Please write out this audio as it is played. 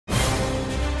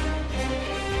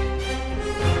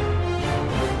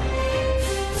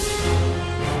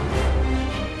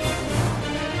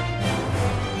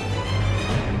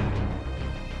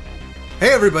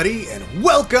Hey everybody, and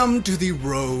welcome to the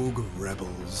Rogue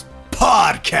Rebels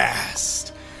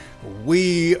podcast.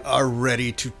 We are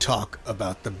ready to talk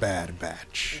about the Bad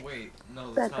Batch. Wait,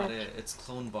 no, that's not it. It's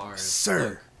Clone Bars. Sir,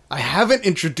 Look, I haven't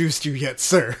introduced you yet,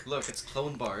 sir. look, it's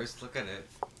Clone Bars. Look at it.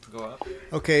 Go up.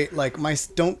 Okay, like,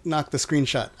 don't knock the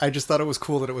screenshot. I just thought it was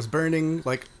cool that it was burning.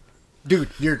 Like, dude,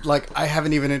 you're like, I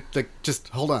haven't even, like, just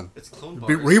hold on. It's Clone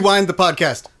Bars. Rewind the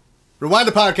podcast. Rewind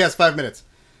the podcast 5 minutes.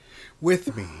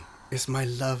 With me is my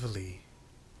lovely,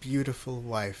 beautiful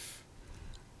wife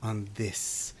on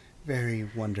this very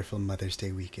wonderful Mother's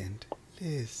Day weekend,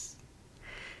 Liz.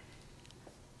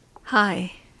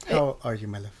 Hi. How are you,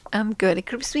 my love? I'm good. It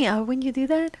creeps me out when you do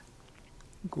that.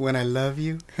 When I love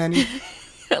you, honey.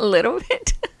 A little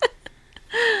bit.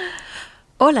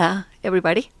 Hola,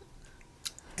 everybody.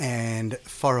 And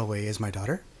far away is my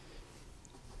daughter.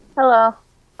 Hello.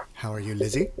 How are you,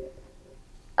 Lizzie?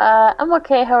 I'm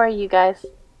okay. How are you guys?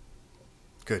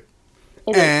 Good.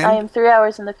 It is. I am 3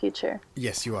 hours in the future.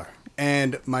 Yes, you are.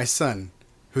 And my son,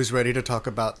 who's ready to talk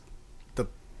about the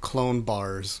Clone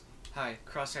Bars. Hi,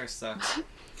 Crosshair sucks.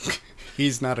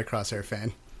 He's not a Crosshair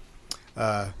fan.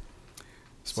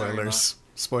 Spoilers.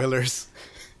 Spoilers.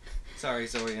 Sorry,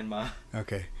 Zoe and Ma.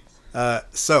 Okay.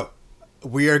 So,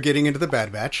 we are getting into the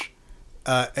Bad Batch.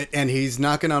 And he's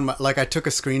knocking on my... Like, I took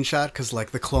a screenshot because, like,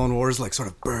 the Clone Wars, like, sort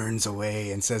of burns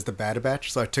away and says the Bad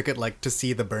Batch. So I took it, like, to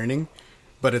see the burning.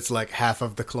 But it's, like, half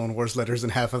of the Clone Wars letters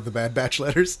and half of the Bad Batch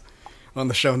letters on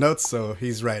the show notes. So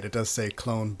he's right. It does say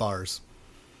Clone Bars.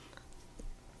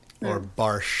 Or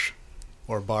Barsh.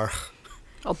 Or Barch.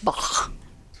 Oh, bah.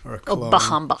 Or Oh, Clone.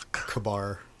 bahambak.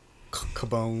 Kabar.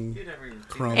 Kabone. You never even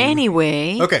Chrome.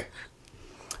 Anyway. Okay.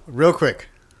 Real quick.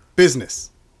 Business.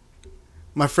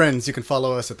 My friends, you can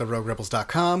follow us at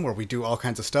theroguerebels.com where we do all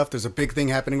kinds of stuff. There's a big thing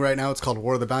happening right now. It's called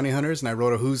War of the Bounty Hunters, and I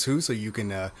wrote a who's who so you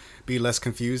can be less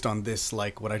confused on this,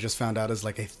 like, what I just found out is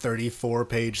like a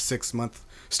 34-page, 6-month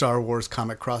Star Wars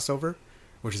comic crossover,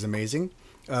 which is amazing.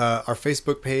 Our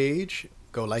Facebook page,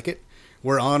 go like it.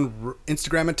 We're on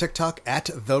Instagram and TikTok at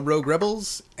The Rogue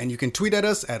Rebels, and you can tweet at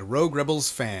us at Rogue Rebels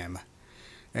Fam.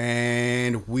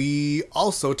 And we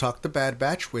also talked the Bad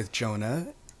Batch with Jonah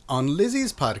on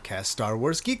Lizzie's podcast, Star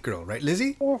Wars Geek Girl. Right,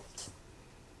 Lizzie? Yes.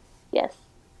 Yes.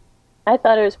 I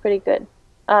thought it was pretty good.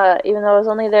 Even though I was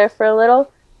only there for a little,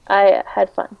 I had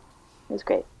fun. It was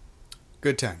great.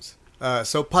 Good times.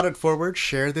 So pot it forward,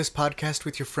 share this podcast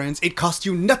with your friends. It costs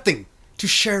you nothing to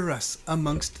share us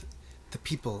amongst the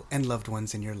people and loved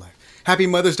ones in your life. Happy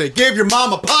Mother's Day. Give your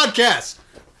mom a podcast.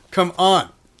 Come on.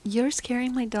 You're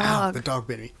scaring my dog. Ow, the dog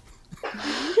bit me.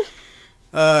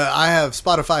 I have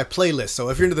Spotify playlists, so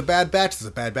if you're into the Bad Batch, there's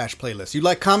a Bad Batch playlist. You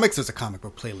like comics, there's a comic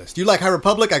book playlist. You like High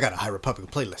Republic, I got a High Republic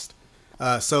playlist.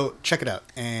 So check it out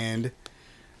and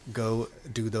go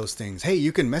do those things. Hey,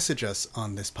 you can message us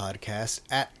on this podcast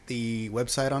at the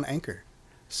website on Anchor.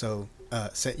 So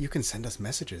you can send us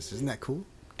messages. Isn't that cool?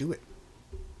 Do it.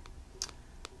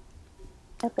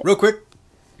 Epic. Real quick,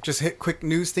 just hit quick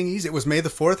news thingies. It was May the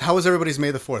 4th. How was everybody's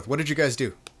May the 4th? What did you guys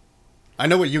do? I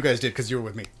know what you guys did because you were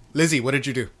with me. Lizzie, what did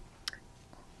you do?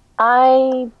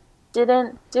 I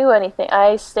didn't do anything.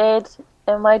 I stayed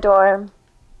in my dorm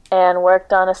and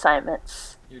worked on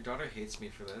assignments Your daughter hates me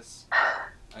for this.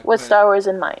 with Star Wars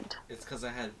in mind. It's because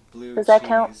I had blue Does cheese. that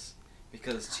count?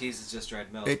 Because cheese is just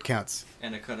dried milk. It counts.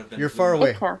 And it could have been You're blue far milk. away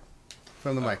It counts.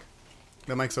 from the mic.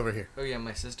 The mic's over here. Oh yeah,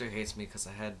 my sister hates me because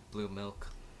I had blue milk.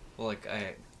 Well, like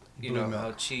you Blue know, milk.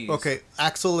 how cheese. Okay,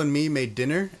 Axel and me made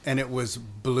dinner, and it was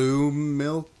blue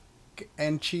milk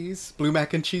and cheese. Blue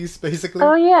mac and cheese, basically.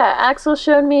 Oh yeah, Axel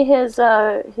showed me his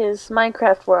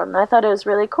Minecraft world, and I thought it was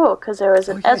really cool because there was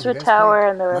an Oh, yeah, Ezra you guys Tower played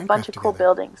and there were a bunch Minecraft of cool together.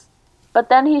 buildings. But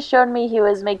then he showed me he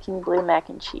was making blue mac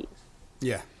and cheese,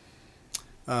 Yeah.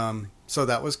 So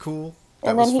that was cool. That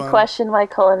and then was he fun. questioned my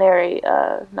culinary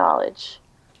knowledge.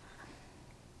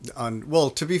 Well,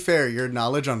 to be fair, your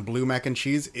knowledge on blue mac and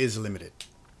cheese is limited.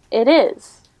 It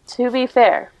is, to be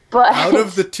fair, but Out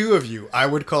of the two of you, I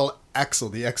would call Axel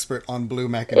the expert on blue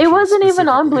mac and cheese. it wasn't even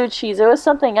on specifically. blue cheese. It was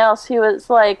something else. He was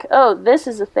like, "Oh, this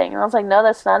is a thing," and I was like, "No,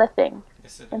 that's not a thing."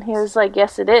 Yes, it And he is. was like,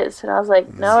 "Yes, it is," and I was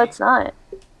like, "No, it's not."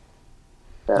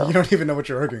 So, You don't even know what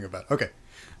you're arguing about. Okay.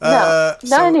 no, not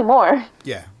so- anymore.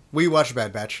 Yeah, we watched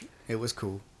Bad Batch. It was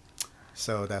cool.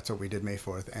 So that's what we did May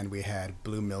 4th, and we had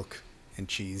blue milk and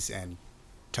cheese and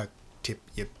tuck tip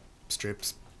yip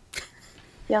strips.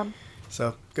 Yum.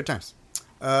 So good times.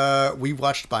 We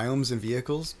watched Biomes and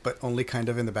Vehicles, but only kind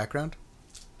of in the background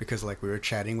because like we were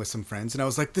chatting with some friends, and I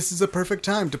was like, this is a perfect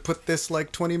time to put this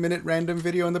like 20-minute random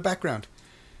video in the background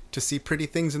to see pretty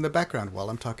things in the background while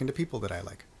I'm talking to people that I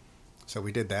like. So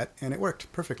we did that, and it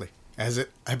worked perfectly, as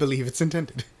I believe it's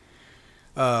intended.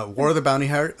 War of the Bounty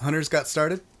Hunters got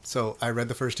started, so I read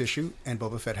the first issue, and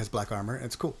Boba Fett has black armor. And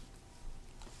it's cool.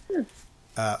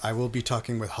 I will be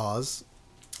talking with Hawes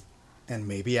and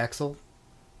maybe Axel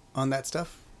on that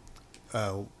stuff.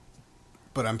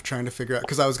 But I'm trying to figure out,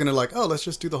 because I was going to let's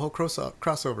just do the whole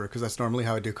crossover, because that's normally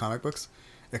how I do comic books.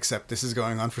 Except this is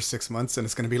going on for 6 months, and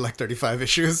it's going to be like 35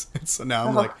 issues. So now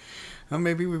I'm like, oh,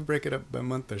 maybe we break it up by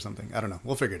month or something. I don't know.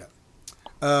 We'll figure it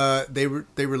out.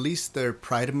 They released their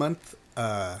Pride Month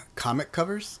comic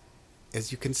covers,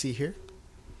 as you can see here.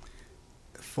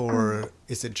 For,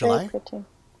 is it July? Very pretty.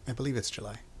 I believe it's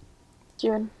July.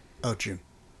 June. Oh, June.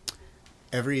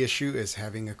 Every issue is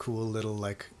having a cool little,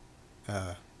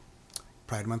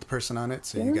 Pride Month person on it.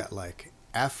 So you got,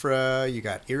 Afra, you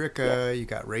got Irika, you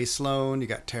got Ray Sloan, you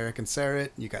got Tarek and Sarit,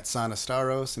 you got Sana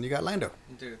Staros, and you got Lando.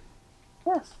 Dude,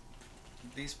 Yes.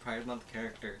 these Pride Month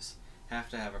characters have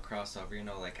to have a crossover,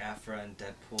 like Afra and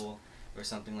Deadpool or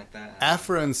something like that.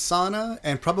 Afra and Sana,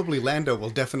 and probably Lando will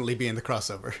definitely be in the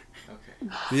crossover. Okay.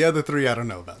 The other three, I don't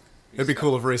know about. It'd be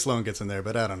cool if Ray Sloan gets in there,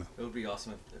 but I don't know. It would be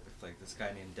awesome if this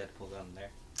guy named Deadpool got in there.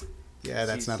 Yeah,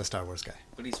 that's not a Star Wars guy.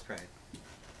 But he's Pride.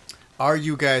 Are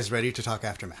you guys ready to talk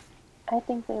Aftermath? I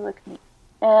think they look neat.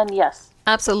 And yes.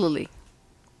 Absolutely.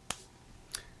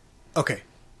 Okay.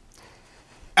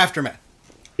 Aftermath.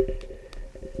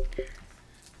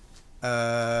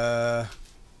 Are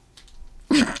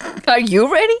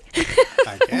you ready?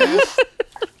 I guess.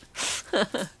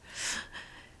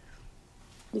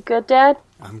 You good, Dad?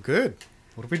 I'm good.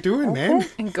 What are we doing, man?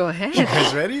 Go You ahead.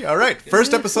 guys ready? All right.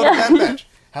 First episode of Bad Batch.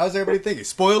 How's everybody thinking?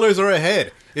 Spoilers are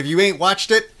ahead. If you ain't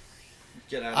watched it,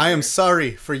 Get out of I am here.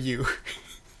 sorry for you.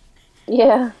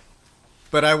 Yeah.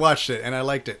 But I watched it and I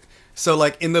liked it. So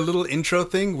in the little intro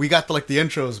thing, we got the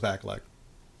intros back,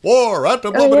 war at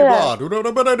the blah blah blah, do da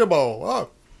da da da blah.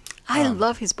 I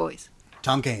love his voice.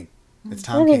 Tom Kane. It's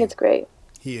I Tom think Kane. it's great.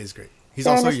 He is great. He's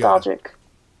Very also Yoda, nostalgic.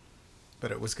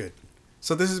 but it was good.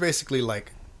 So this is basically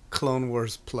Clone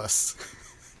Wars plus,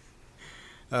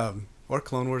 or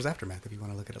Clone Wars Aftermath, if you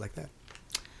want to look at it like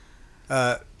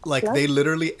that. They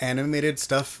literally animated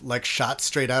stuff shot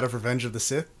straight out of Revenge of the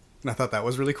Sith, and I thought that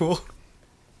was really cool.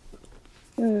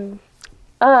 Yeah,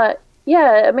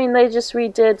 I mean, they just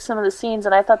redid some of the scenes,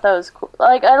 and I thought that was cool.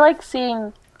 I like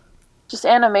seeing just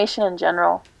animation in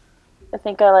general. I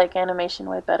think I like animation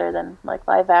way better than,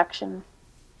 live action.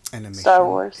 Animation Star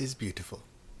Wars. is beautiful.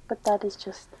 But that is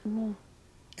just me.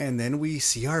 And then we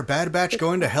see our Bad Batch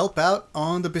going to help out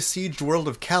on the besieged world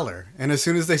of Kaller. And as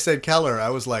soon as they said Kaller, I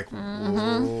was like,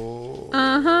 whoa.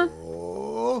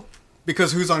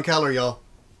 Because who's on Kaller, y'all?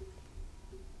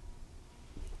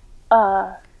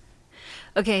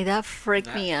 Okay, that freaked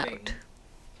That me thing. out.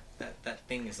 That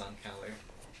thing is on Kaller.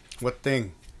 What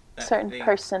thing? That Certain thing,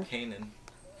 person. Kanan.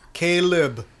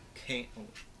 Caleb.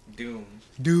 Doom.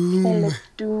 Doom. Caleb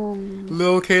Doom.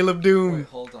 Lil Caleb Wait, Doom.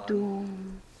 hold on.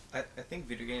 Doom. I think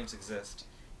video games exist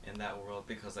in that world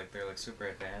because they're super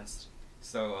advanced.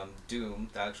 So Doom,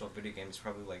 the actual video game, is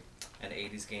probably an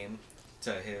 80s game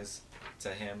to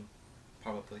him,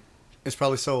 probably. It's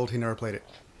probably so old he never played it.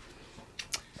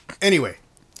 Anyway,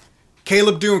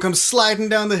 Caleb Doom comes sliding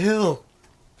down the hill.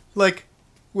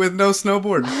 With no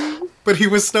snowboard. But he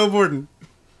was snowboarding.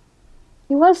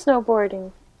 He was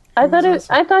snowboarding. I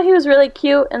thought he was really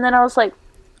cute, and then I was like,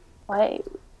 why?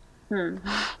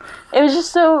 It was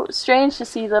just so strange to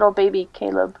see little baby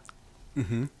Caleb.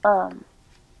 Mm-hmm.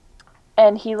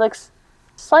 And he looks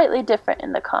slightly different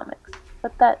in the comics.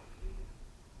 But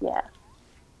yeah.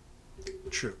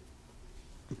 True.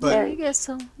 Yeah, But I guess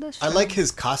so. That's I true. like his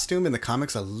costume in the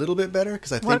comics a little bit better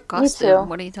because I What think costume? too.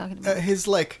 What are you talking about? his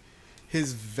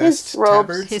vest robes.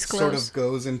 tabard His sort clothes. of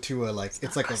goes into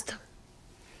it's like Costume.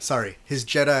 his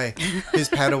Jedi, his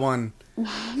Padawan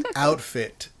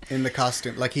outfit in the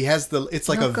costume. He has it's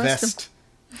like No a costume. vest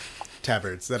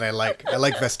tabards that I like. I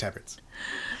like vest tabards.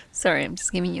 Sorry, I'm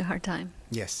just giving you a hard time.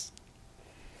 Yes.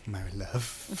 My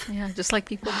love. Yeah, just like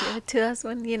people give it to us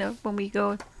when we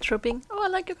go tripping. Oh, I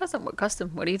like your costume. What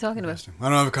costume? What are you talking about? I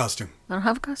don't have a costume. I don't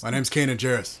have a costume. My name's Kanan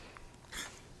Jarrus.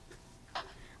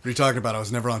 What are you talking about? I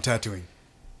was never on Tatooine.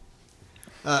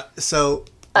 So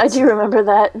I do remember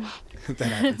that. that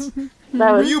happens.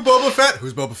 That Are was you Boba Fett?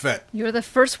 Who's Boba Fett? You're the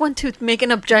first one to make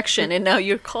an objection, and now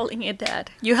you're calling it that.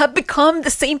 You have become the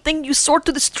same thing you sought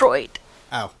to destroy it.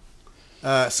 Ow.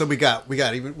 So we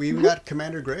even got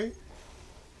Commander Gray.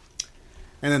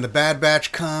 And then the Bad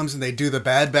Batch comes and they do the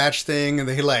Bad Batch thing and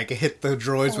they hit the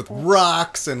droids with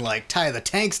rocks and tie the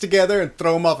tanks together and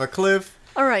throw them off a cliff.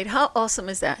 All right, how awesome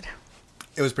is that?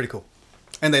 It was pretty cool.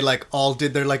 And they all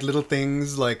did their little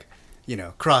things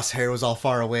Crosshair was all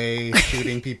far away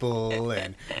shooting people,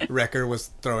 and Wrecker was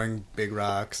throwing big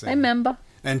rocks. And, I remember.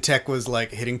 And Tech was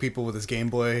like hitting people with his Game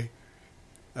Boy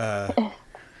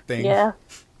thing. Yeah.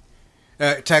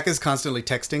 Tech is constantly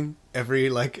texting every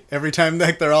time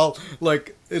like they're all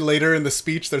like later in the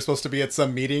speech they're supposed to be at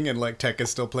some meeting and like Tech is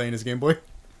still playing his Game Boy.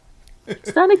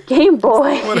 It's not a Game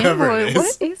Boy. Whatever Boy, it is.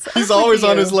 what is He's up always with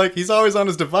on you? he's always on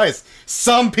his device.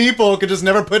 Some people could just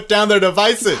never put down their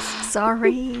devices.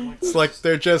 Sorry. It's like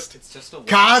they're just It's just a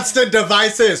constant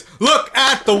devices. Look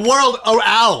at the world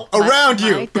around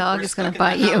My you. dog We're is gonna stuck in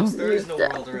bite the house. you. There is no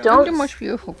world around Don't- us. You're much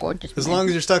beautiful, gorgeous. As man. long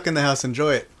as you're stuck in the house,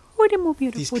 enjoy it. Oh, the more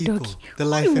beautiful These doggy. people, the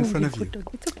life in Oh, front of beautiful you.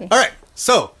 dog. It's okay. All right,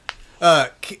 so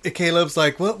Caleb's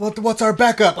like, what's our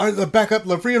backup?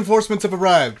 The reinforcements have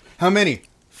arrived. How many?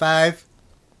 5.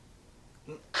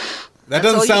 That That's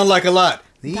all doesn't sound like a lot.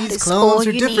 That These is clones all are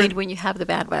you different. need when you have the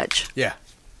Bad Batch. Yeah,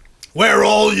 we're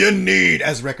all you need,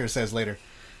 as Wrecker says later.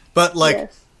 But like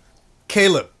Yes.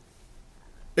 Caleb,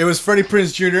 it was Freddie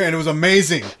Prinze Jr. and it was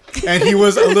amazing, and he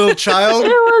was a little child. It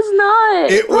was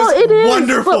not. It well, was it is,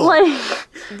 wonderful. But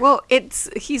like, Well,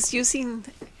 he's using.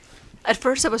 At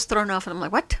first, I was thrown off, and I'm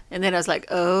like, "What?" And then I was like,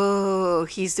 "Oh,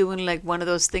 he's doing like one of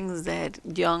those things that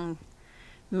young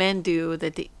men do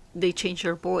that they change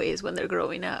their voice when they're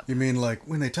growing up." You mean like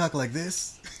when they talk like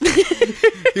this?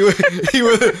 he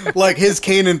was like his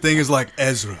Kanan thing is like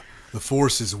Ezra, the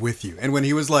Force is with you, and when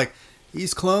he was like,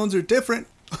 these clones are different.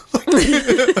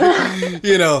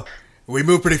 We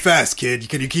move pretty fast, kid.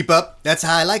 Can you keep up? That's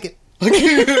how I like it.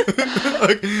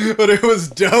 But it was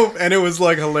dope and it was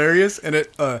like hilarious. And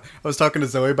I was talking to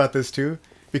Zoe about this too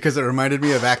because it reminded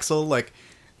me of Axel, like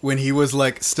when he was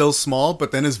like still small,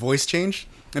 but then his voice changed,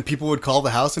 and people would call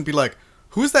the house and be like,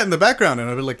 "Who's that in the background?" And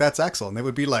I'd be like, "That's Axel," and they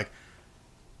would be like,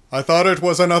 "I thought it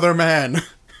was another man."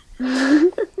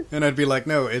 And I'd be like,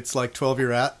 "No, it's like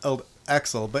 12-year-old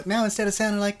Axel, but now instead of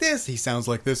sounding like this, he sounds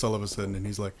like this all of a sudden." And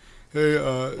he's like, "Hey,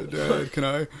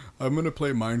 Dad, I'm gonna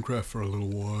play Minecraft for a little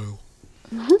while."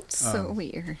 So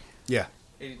weird. Yeah.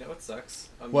 Hey, you know what sucks?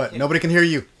 What? Nobody can hear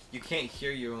you. You can't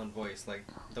hear your own voice. Like,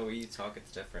 the way you talk, it's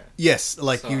different. Yes,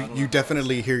 like So, I don't know you how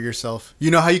definitely that's- hear yourself.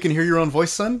 You know how you can hear your own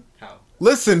voice, son? How?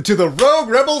 Listen to the Rogue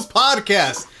Rebels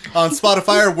podcast on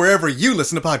Spotify or wherever you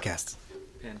listen to podcasts.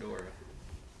 Pandora.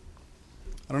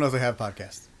 I don't know if they have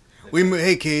podcasts.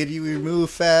 Hey kid, we move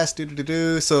fast,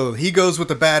 do. So he goes with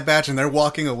the Bad Batch, and they're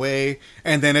walking away,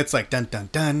 and then it's like dun dun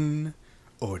dun,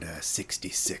 Order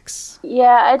 66.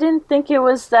 yeah, I didn't think it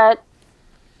was that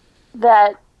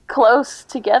close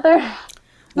together.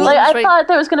 Well, like, I right. thought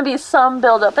there was going to be some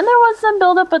build-up, and there was some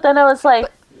build-up, but then I was like,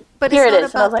 But Here it's it not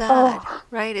is, and I about was like, that, oh.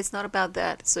 right? It's not about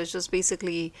that. So it's just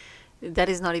basically that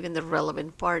is not even the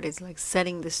relevant part. It's like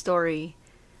setting the story,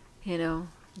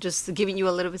 just giving you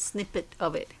a little bit snippet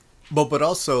of it. But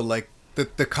also like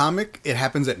the comic, it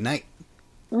happens at night.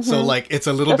 So like it's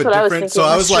a little That's bit what I was different. So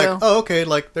thinking. I was That's like, true. oh okay,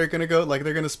 like they're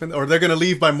gonna spend, or they're gonna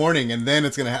leave by morning, and then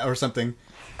it's gonna or something.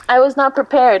 I was not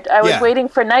prepared. I was Yeah. waiting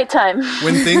for nighttime.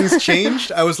 When things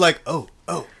changed, I was like, oh,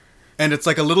 and it's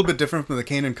like a little bit different from the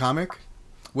Kanan comic,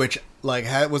 which like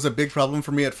was a big problem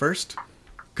for me at first,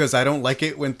 because I don't like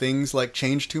it when things like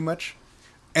change too much,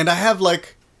 and I have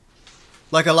like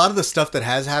a lot of the stuff that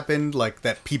has happened, like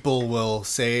that people will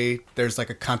say there's like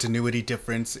a continuity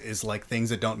difference is like things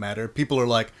that don't matter. People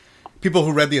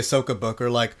who read the Ahsoka book are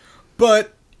like,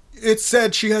 but it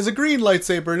said she has a green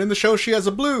lightsaber and in the show she has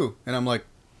a blue. And I'm like,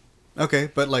 okay,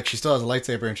 but like she still has a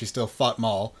lightsaber and she still fought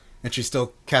Maul and she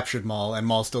still captured Maul and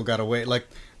Maul still got away. Like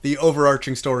the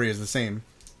overarching story is the same.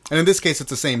 And in this case it's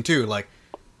the same too. Like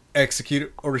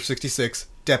execute Order 66,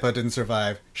 Depa didn't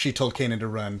survive, she told Kanan to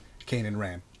run, Kanan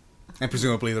ran. And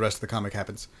presumably the rest of the comic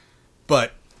happens.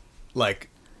 But, like,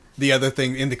 the other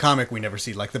thing, in the comic we never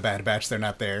see, like, the Bad Batch, they're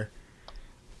not there.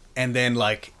 And then,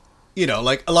 like,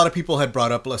 like, a lot of people had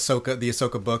brought up the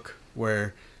Ahsoka book,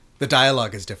 where the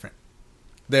dialogue is different.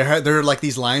 There are, like,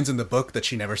 these lines in the book that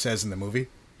she never says in the movie.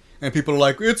 And people are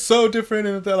like, it's so different,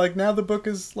 and they're like, now the book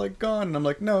is, like, gone. And I'm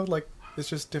like, no, like, it's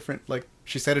just different. Like,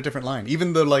 she said a different line.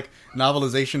 Even the, like,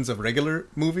 novelizations of regular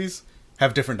movies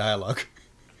have different dialogue.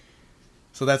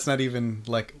 So that's not even,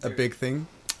 like, a big thing.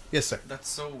 Yes, sir. That's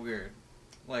so weird.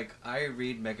 Like, I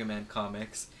read Mega Man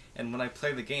comics, and when I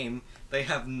play the game, they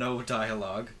have no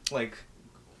dialogue. Like,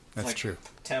 That's true.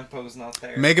 Tempo's not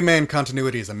there. Mega Man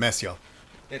continuity is a mess, y'all.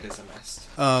 It is a mess.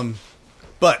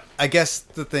 But I guess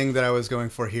the thing that I was going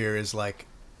for here is, like,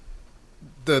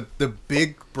 the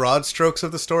big broad strokes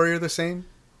of the story are the same.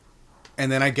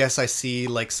 And then I guess I see,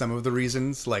 like, some of the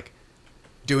reasons, like,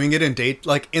 doing it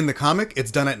like, in the comic,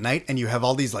 it's done at night, and you have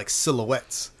all these, like,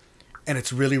 silhouettes. And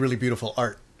it's really, really beautiful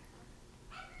art.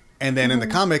 And then in the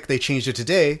comic, they changed it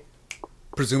today,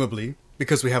 presumably,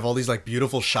 because we have all these like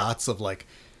beautiful shots of like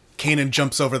Kanan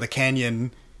jumps over the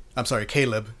canyon. I'm sorry,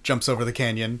 Caleb jumps over the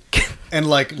canyon and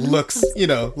like looks, you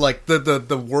know, like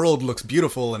the world looks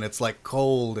beautiful and it's like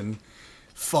cold and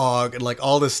fog and like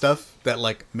all this stuff that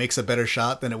like makes a better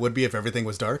shot than it would be if everything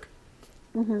was dark.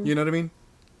 You know what I mean?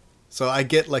 So I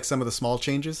get like some of the small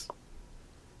changes,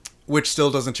 which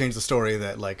still doesn't change the story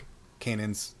that like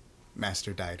Kanan's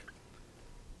master died.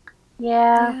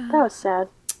 Yeah, that was sad.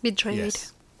 Betrayed.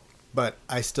 Yes. But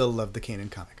I still love the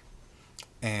Kanan comic.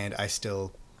 And I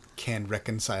still can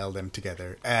reconcile them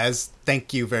together. As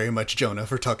thank you very much, Jonah,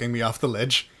 for talking me off the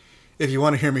ledge. If you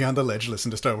want to hear me on the ledge, listen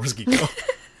to Star Wars Geek Girl.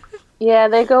 Yeah,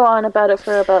 they go on about it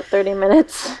for about 30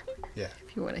 minutes. Yeah.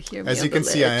 If you want to hear me As on you can the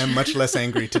see, I ledge. am much less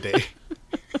angry today.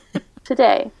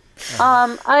 Today.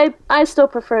 I still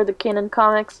prefer the Kanan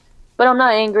comics, but I'm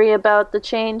not angry about the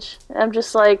change. I'm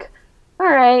just like,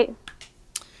 alright,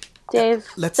 Dave.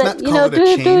 Let's that- not you call know, it a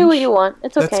do change. what you want.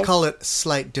 It's okay. Let's call it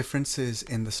slight differences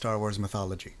in the Star Wars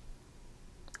mythology.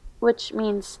 Which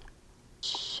means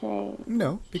change.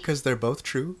 No, because they're both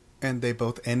true and they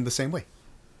both end the same way.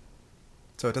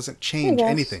 So it doesn't change guess.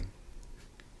 anything.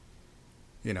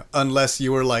 You know, unless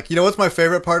you were like, you know what's my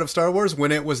favorite part of Star Wars?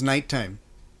 When it was nighttime.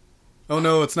 Oh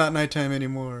no, it's not nighttime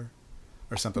anymore.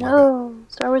 Or something like that. No,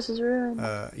 Star Wars is ruined.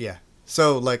 Yeah.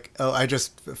 So, like, oh, I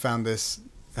just found this,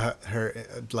 her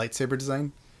lightsaber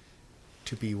design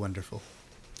to be wonderful.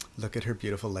 Look at her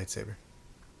beautiful lightsaber.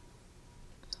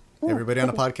 Ooh, Everybody on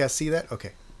the pretty. podcast see that?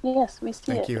 Okay. Yes, we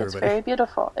see Thank it. you, It's everybody. very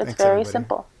beautiful. It's Thanks, very everybody,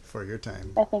 simple. for your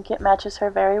time. I think it matches her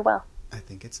very well. I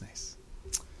think it's nice.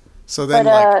 So then,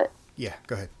 But like, yeah,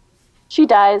 go ahead. she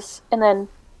dies, and then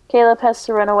Caleb has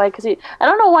to run away because I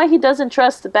don't know why he doesn't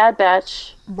trust the Bad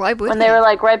Batch Why would when he? they were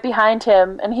like right behind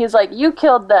him, and he's like, "You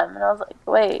killed them," and I was like,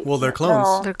 "Wait." Well, they're clones.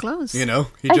 no. They're close. You know,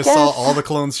 he I just saw guess. all the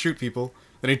clones shoot people.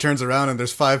 Then he turns around and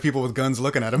there's 5 people with guns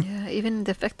looking at him. Yeah, even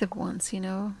defective ones, you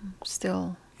know,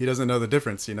 still. He doesn't know the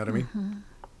difference, you know what I mean?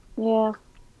 Yeah,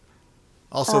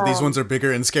 Also, these ones are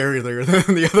bigger and scarier than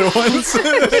the other ones.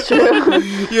 it's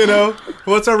true. You know,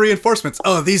 what's our reinforcements?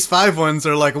 Oh, these 5 ones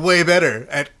are like way better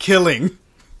at killing.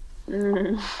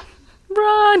 Run!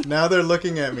 Now they're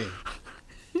looking at me.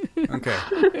 Okay.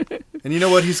 And you know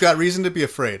what? He's got reason to be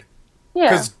afraid. Yeah.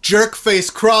 Because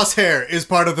Jerkface Crosshair is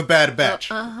part of the Bad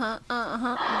Batch. Like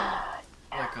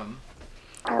That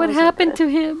What wasn't happened good. to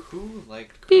him? who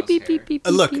liked Beep, beep, Crosshair? beep, beep,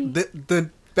 Look, beep. the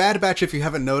Bad Batch, if you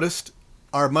haven't noticed,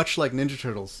 are much like Ninja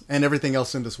Turtles and everything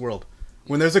else in this world.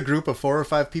 When there's a group of 4 or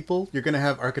 5 people, you're going to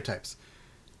have archetypes.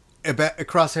 A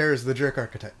Crosshair is the jerk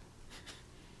archetype.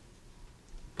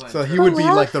 But, So he would be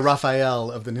Raph? like the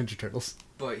Raphael of the Ninja Turtles.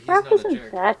 but he's Raph not a isn't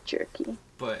jerk. that jerky.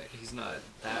 But he's not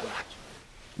that much.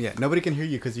 Yeah, nobody can hear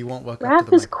you because you won't walk up to Raph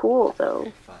the is mic. cool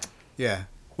though. Fine. Yeah.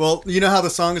 Well, you know how the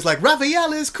song is like,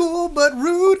 Raphael is cool but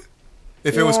rude?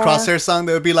 If it was Yeah. Crosshair's song,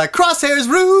 they would be like, Crosshair's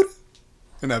rude!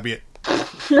 And that'd be it.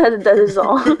 That is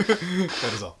all.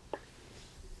 That is all.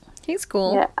 He's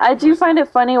cool. Yeah, I do find it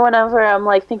funny whenever I'm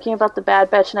like thinking about the Bad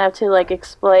Batch and I have to like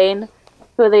explain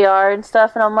who they are and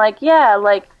stuff, and I'm like, yeah,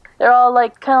 like they're all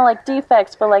like kind of like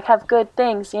defects, but like have good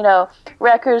things, you know.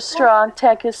 Wrecker's strong,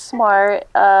 Tech is smart,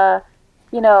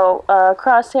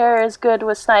 Crosshair is good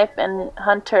with snipe, and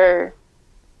Hunter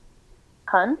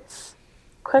hunts?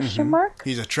 Question mark?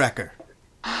 He's a tracker.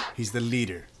 He's the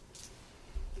leader.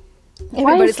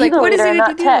 Why is Everybody's he like, the what is leader he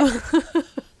and going not to do?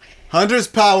 Hunter's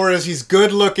power is he's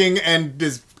good looking and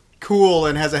is cool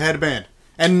and has a headband.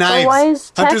 And knives. why is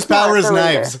Tech Hunter's not power is the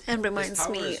leader? knives. And His reminds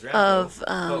power me is Rambo, of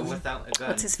but without a gun.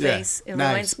 what's his Yeah, face? It knives.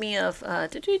 reminds me of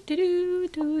Rocky.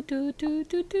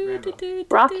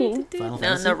 Final No,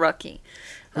 Fantasy? not Rocky.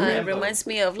 It Rambo. reminds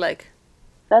me of like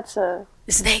That's a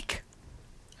Snake.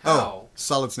 Oh, How?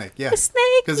 Solid Snake, yeah. A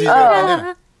snake. 'Cause he's got Oh.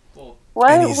 bandana. Well,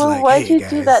 why? And he's Well, like, why'd "Hey, you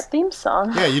do guys." that theme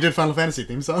song? Yeah, you did Final Fantasy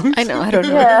theme songs. I know. I don't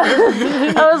know.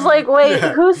 Yeah. I was like, wait,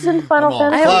 Yeah. who's in Final I'm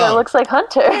on Fantasy that cloud. looks like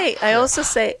Hunter? Hey, I also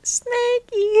say Snake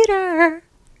Eater.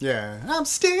 Yeah. I'm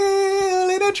still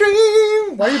in a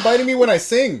dream. Why are you biting me when I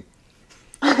sing?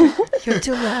 You're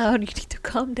too loud. You need to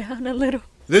calm down a little.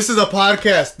 This is a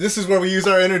podcast. This is where we use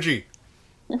our energy.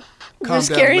 Calm You're down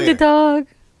scaring the later. dog.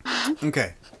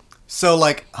 Okay. So,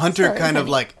 like, Hunter Sorry, kind of,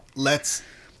 honey. like, lets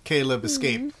Caleb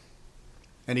escape.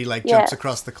 And he, like, Yeah. jumps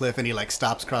across the cliff and he, like,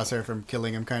 stops Crosshair from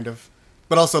killing him, kind of.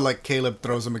 But also, like, Caleb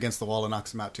throws him against the wall and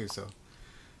knocks him out, too, so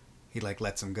he, like,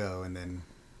 lets him go. And then,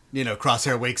 you know,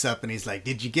 Crosshair wakes up and he's like,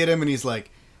 did you get him? And he's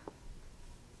like,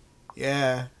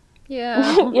 yeah.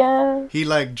 Yeah. Yeah. He,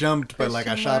 like, jumped, but, like,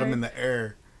 I Question shot him mark. in the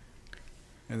air.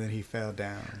 And then he fell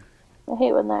down. I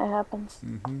hate when that happens.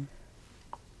 Hmm.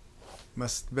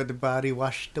 Must be the body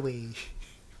washed away.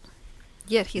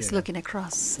 Yet he's Yeah. looking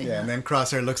across. Yeah, and then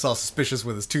Crosshair looks all suspicious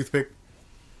with his toothpick.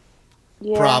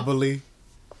 Yeah. Probably.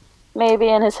 Maybe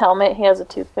in his helmet he has a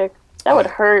toothpick. That would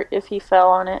hurt if he fell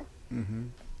on it.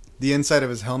 The inside of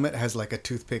his helmet has like a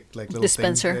toothpick, like little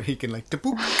Dispenser. thing that he can like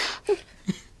boop.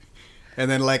 And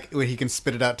then like when he can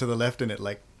spit it out to the left and it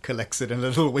like collects it in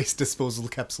little waste disposal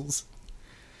capsules.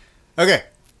 Okay.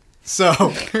 So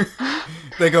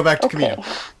they go back to Okay. Camino.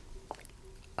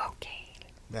 Okay.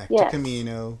 Back Yes. to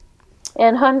Camino.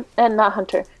 And not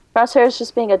Hunter. Crosshair is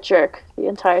just being a jerk the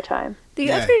entire time. Do you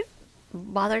Yeah. ever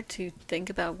bother to think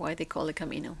about why they call it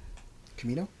Camino?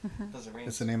 Camino? Does it rain?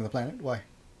 That's the name of the planet? Why?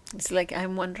 It's like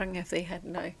I'm wondering if they had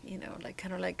like like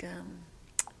kind of like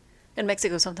in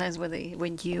Mexico sometimes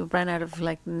when you run out of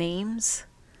like names,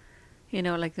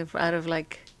 like out of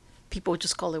like people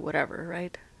just call it whatever,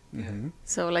 right? Mm-hmm.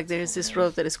 So like there's this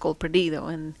road that is called Perdido,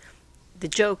 and the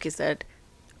joke is that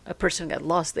a person got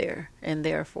lost there, and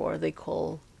therefore they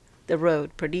call the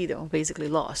road Perdido, basically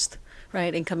lost,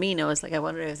 right? And Camino is like I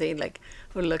wonder if they like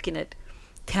were looking at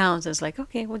towns and it's like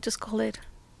okay, we'll just call it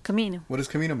Camino. What does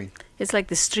Camino mean? It's like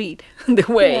the street, the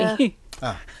way, Yeah.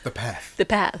 Ah, the path. the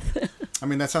path. I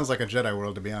mean, that sounds like a Jedi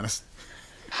world, to be honest.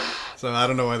 So I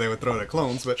don't know why they would throw it at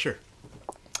clones, but sure.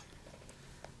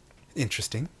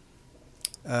 Interesting.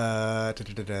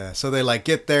 So they like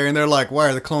get there and they're like, why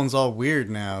are the clones all weird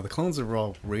now? The clones are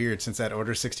all weird since that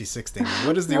Order 66 thingy.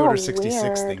 What is the So Order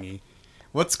 66 weird. thingy?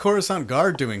 What's Coruscant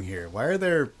Guard doing here? Why are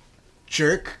there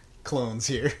jerk clones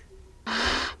here?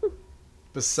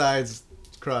 Besides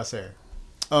Crosshair.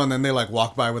 Oh, and then they like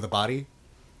walk by with a body,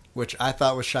 which I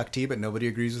thought was Shakti, but nobody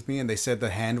agrees with me. And they said the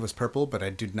hand was purple, but I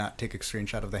did not take a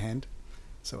screenshot of the hand.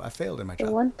 So I failed in my The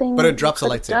job. one thing But it drops a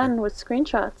you could've lightsaber. done with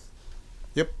screenshots.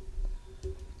 Yep.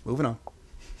 Moving on.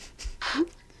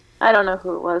 I don't know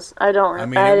who it was. I don't. I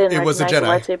mean, I didn't it was a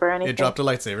recognize Jedi. the lightsaber or anything. It dropped a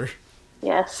lightsaber.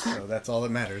 Yes. So that's all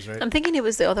that matters, right? I'm thinking it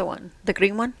was the other one, the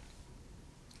green one.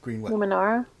 Green what?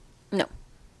 Luminara. No,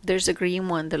 there's a green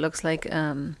one that looks like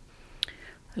a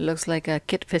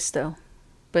Kit Fisto,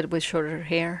 but with shorter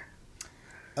hair.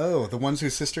 Oh, the ones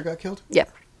whose sister got killed?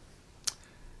 Yep.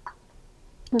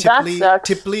 That sucks.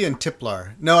 Tipley and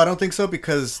Tiplar. No, I don't think so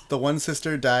because the one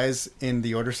sister dies in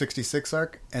the Order 66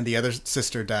 arc and the other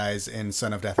sister dies in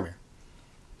Son of Dathomir.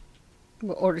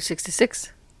 Order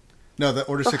 66. No, the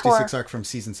Order Before. 66 arc from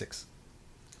season 6.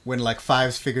 When like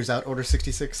Fives figures out Order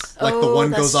 66. Like the Oh, one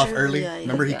that's goes off true. early. Yeah, yeah,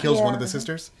 Remember he yeah. kills one of Yeah. the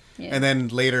sisters? Yeah. And then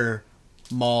later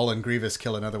Maul and Grievous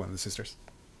kill another one of the sisters.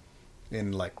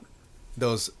 In like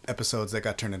those episodes that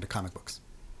got turned into comic books.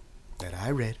 That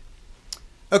I read.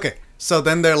 Okay, so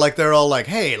then they're all like,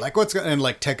 hey, like what's going and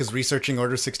like Tech is researching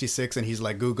Order 66 and he's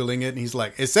like Googling it and he's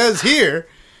like, it says here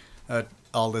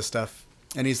all this stuff.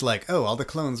 And he's like, oh, all the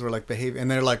clones were like behaving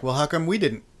and they're like, well, how come we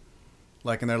didn't?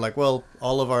 Like, and they're like, well,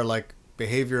 all of our like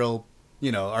behavioral,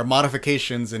 our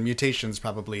modifications and mutations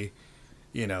probably,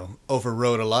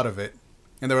 overrode a lot of it.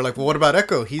 And they were like, well, what about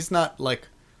Echo? He's not like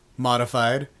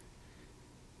modified.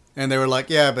 And they were like,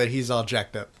 yeah, but he's all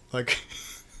jacked up. Like,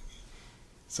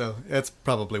 so that's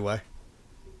probably why.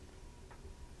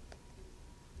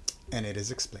 And it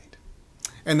is explained.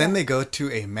 And then they go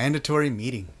to a mandatory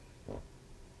meeting.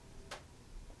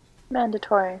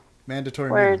 Mandatory.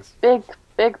 Mandatory Where meetings. it's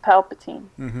big Palpatine.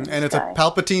 Hmm. this And it's guy. a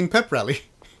Palpatine pep rally.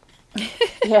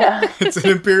 Yeah. It's an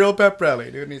Imperial pep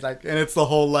rally, dude. And he's like, and it's the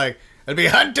whole like, "It'll be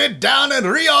hunted down and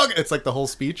reorg." It's like the whole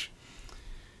speech.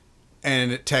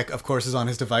 And Tech, of course, is on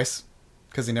his device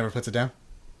because he never puts it down,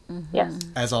 Yes.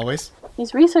 as always.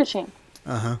 He's researching.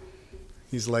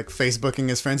 He's like Facebooking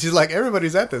his friends. He's like,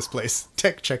 everybody's at this place.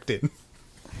 Tech checked in.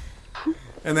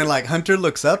 And then like Hunter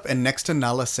looks up, and next to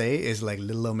Nala Se is like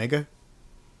little Omega.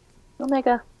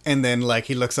 Omega. And then like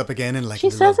he looks up again and like She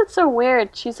little- says it's so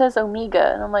weird. She says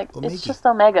Omega, and I'm like, Omega. it's just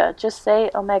Omega. Just say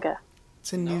Omega.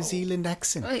 It's a New Zealand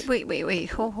accent. Wait.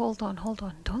 Hold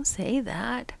on. Don't say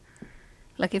that.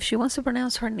 Like, if she wants to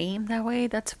pronounce her name that way,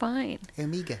 that's fine.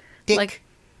 Omega. Dick. Like,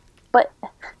 But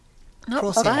no,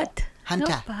 Cross but. Hunter.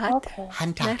 No, but. okay.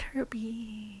 Hunter. Let her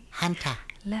be. Hunter.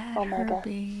 Let Omega. her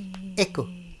be. Echo.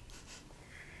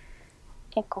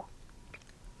 Echo.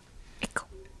 Echo.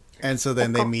 And so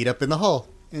then they meet up in the hall.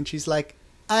 And she's like,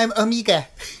 I'm Omega.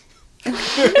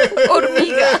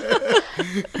 Hormiga.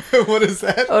 What is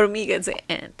that? Hormiga is an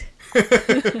ant.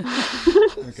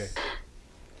 Okay.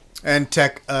 And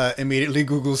Tech immediately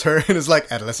Googles her and is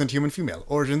like, adolescent human female.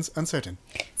 Origins uncertain.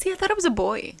 See, I thought it was a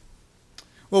boy.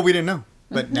 Well, we didn't know.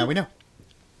 But now we know.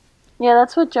 Yeah,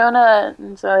 that's what Jonah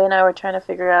and Zoe and I were trying to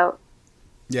figure out.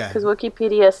 Yeah. Because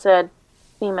Wikipedia said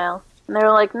female. And they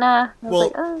were like, nah. And I was Well,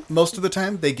 like, oh. most of the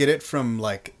time they get it from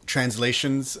like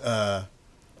translations,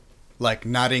 like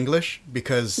not English,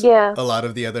 because Yeah. a lot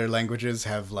of the other languages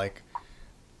have like,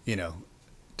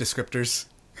 descriptors.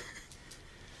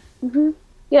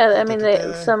 Yeah, I mean,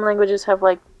 Da-da-da. some languages have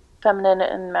like feminine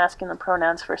and masculine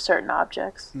pronouns for certain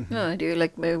objects. No, dude,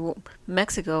 like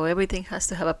Mexico, everything has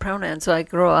to have a pronoun. So I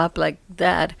grow up like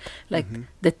that. Like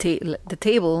the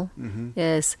table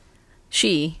is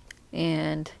she,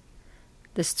 and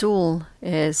the stool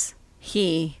is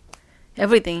he.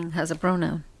 Everything has a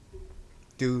pronoun.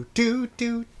 Do do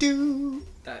do do.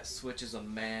 That Switch is a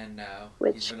man now.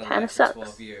 Which He's been kinda alive for sucks.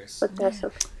 12 years. But that's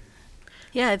okay.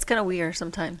 Yeah, it's kind of weird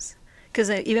sometimes. Because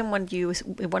even when you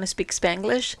want to speak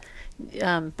Spanglish,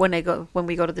 when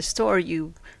we go to the store,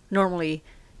 you normally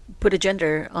put a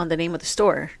gender on the name of the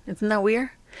store. Isn't that weird?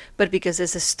 But because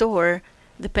it's a store,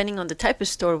 depending on the type of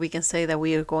store, we can say that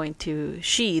we are going to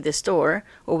she, the store,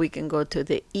 or we can go to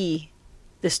the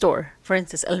the store. For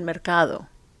instance, El Mercado,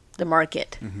 the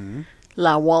market.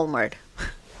 La Walmart.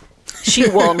 She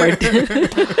Walmart.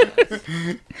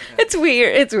 It's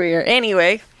weird. It's weird.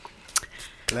 Anyway,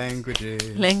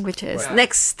 Languages. languages. Wow.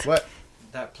 Next. What?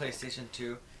 That PlayStation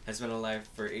 2 has been alive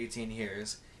for 18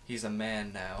 years. He's a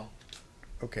man now.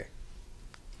 Okay.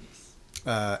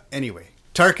 Anyway,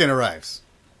 Tarkin arrives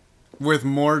with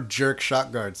more jerk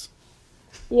shot guards.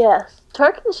 Yes.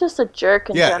 Tarkin's just a jerk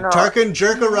in Yeah, general. Tarkin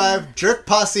jerk arrived. Jerk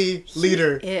posse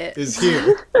leader is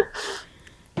here.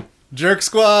 Jerk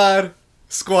squad,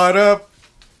 squad up.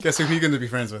 Guess who he's gonna be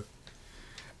friends with?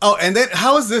 Oh, and then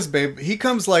how is this, babe? He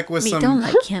comes like with We some. don't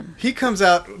like him. He comes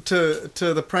out to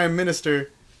the prime minister,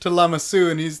 to Lama Su,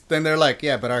 and then they're like,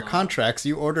 yeah, but our contracts,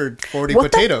 you ordered 40 What the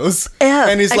potatoes, F?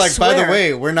 and he's I like, by the swear.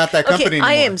 way, we're not that company Okay, anymore.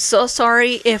 I am so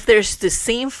sorry if there's the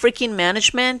same freaking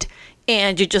management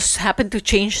and you just happen to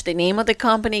change the name of the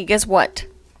company. Guess what?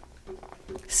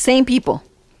 Same people.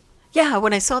 Yeah,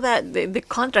 when I saw that, the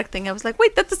contract thing, I was like,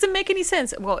 wait, that doesn't make any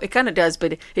sense. Well, it kind of does,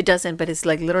 but it doesn't. But it's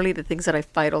like literally the things that I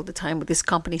fight all the time with these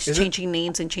companies Is it? changing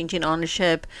names and changing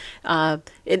ownership. And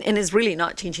it's really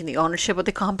not changing the ownership of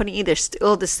the company. They're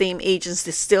still the same agents.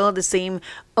 They're still the same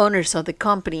owners of the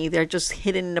company. They're just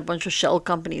hidden in a bunch of shell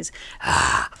companies.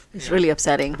 It's really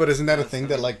upsetting. But isn't that a thing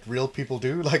that like real people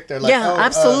do? Like they're like, Yeah, oh,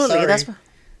 absolutely. sorry, That's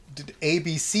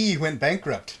ABC went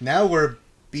bankrupt. Now we're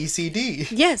BCD.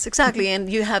 Yes, exactly. And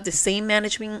you have the same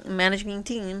managing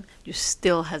team. You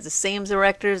still have the same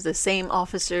directors, the same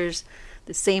officers,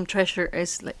 the same treasurer.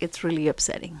 It's really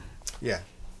upsetting. Yeah.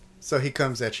 So he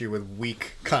comes at you with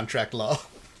weak contract law.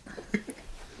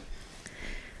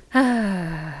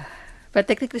 But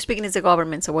technically speaking, it's the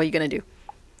government. So what are you gonna do?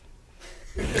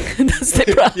 That's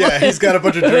the problem. Yeah, he's got a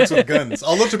bunch of jerks with guns.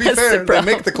 Although to be That's the fair, they problem.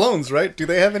 make the clones, right? Do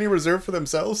they have any reserve for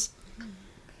themselves?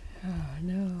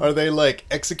 No. Are they like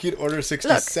execute order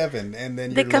 67 and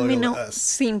then The you're loyal to Camino us?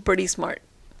 seem pretty smart,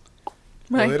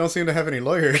 Well, right? they don't seem to have any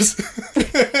lawyers.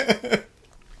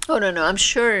 Oh no, I'm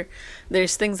sure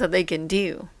there's things that they can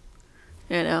do.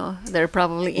 They're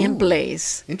probably in Ooh.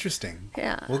 place. Interesting.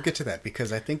 Yeah. We'll get to that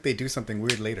because I think they do something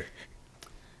weird later.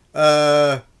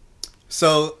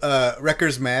 So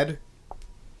Wrecker's mad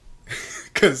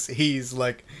because he's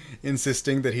like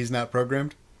insisting that he's not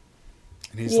programmed.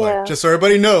 And he's Yeah. like, just so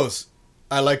everybody knows,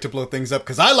 I like to blow things up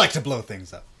because I like to blow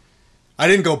things up. I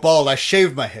didn't go bald, I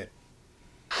shaved my head.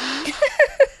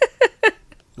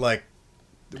 Like,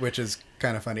 which is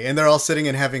kind of funny. And they're all sitting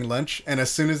and having lunch. And as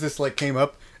soon as this like came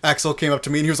up, Axel came up to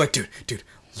me and he was like, dude,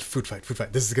 food fight.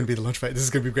 This is going to be the lunch fight. This is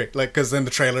going to be great. Like, because in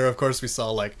the trailer, of course, we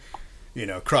saw like,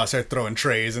 Crosshair throwing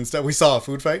trays and stuff. We saw a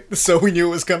food fight, so we knew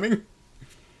it was coming.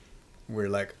 We're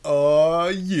like, oh,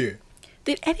 yeah.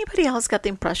 Did anybody else get the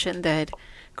impression that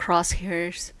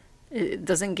Crosshairs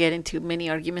doesn't get into many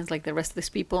arguments like the rest of these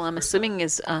people? I'm assuming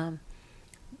is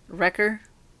Wrecker,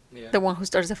 Yeah. the one who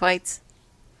starts the fights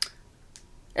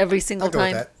every single I'll go with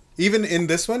time. that. Even in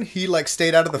this one, he like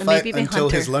stayed out of the And fight maybe even until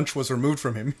his Hunter. lunch was removed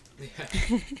from him.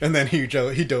 Yeah. And then he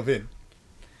dove in.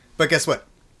 But guess what?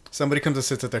 Somebody comes and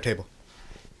sits at their table.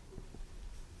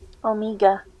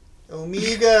 Omega.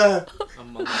 Omega!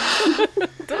 Among Us.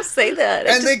 Don't say that.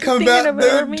 And they come back,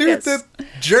 dude, the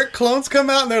jerk clones come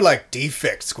out and they're like,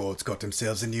 Defect Squad's got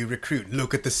themselves a new recruit.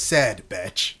 Look at the sad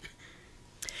batch.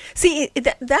 See,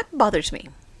 that bothers me.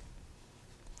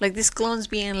 Like these clones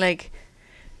being like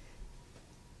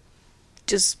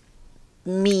just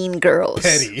mean girls.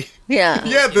 Petty. Yeah.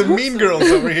 Yeah, the mean girls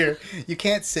over here. You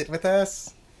can't sit with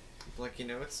us. Like,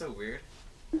 it's so weird.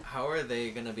 How are they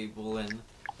gonna be bullying,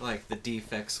 like, the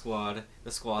Defect Squad,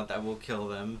 the squad that will kill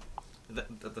them,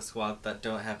 the squad that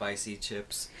don't have IC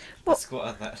chips. Well- The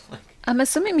squad that like. I'm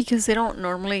assuming because they don't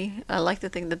normally. I like to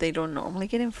think that they don't normally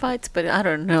get in fights, but I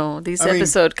don't know. This I mean-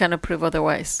 episode kind of prove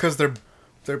otherwise. Because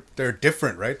they're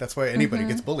different, right? That's why anybody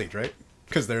gets bullied, right?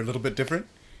 Because they're a little bit different.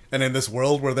 And in this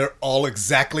world where they're all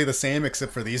exactly the same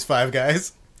except for these 5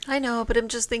 guys. I know, but I'm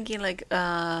just thinking like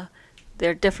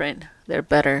they're different. They're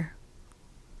better.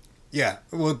 Yeah,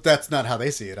 well, that's not how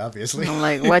they see it, obviously. I'm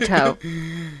like, watch out.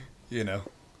 You know,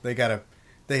 they gotta,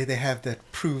 they have that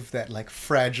prove that like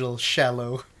fragile,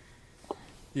 shallow,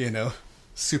 you know,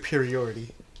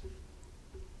 superiority.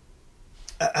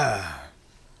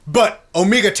 But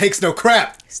Omega takes no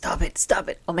crap. Stop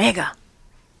it, Omega.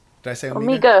 Did I say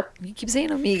Omega? Omega. You keep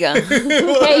saying Omega.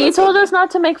 Hey, you told us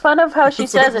not to make fun of how she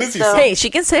That's what says it, Lizzie so. said. Hey, she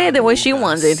can say it the way she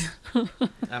wants it.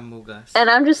 Amugas. And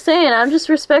I'm just saying, I'm just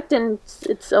respecting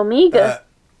it's Omega.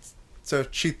 So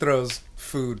she throws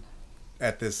food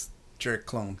at this jerk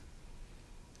clone.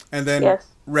 And then Yes.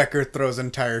 Wrecker throws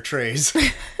entire trays.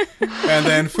 And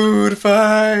then food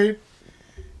fight.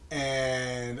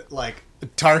 And like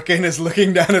Tarkin is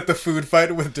looking down at the food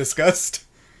fight with disgust.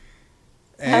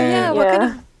 And What Yeah.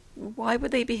 kind of? Why would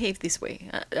they behave this way?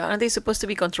 Aren't they supposed to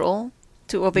be controlled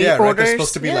to obey yeah, right. orders? They're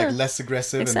supposed to be Yeah, like less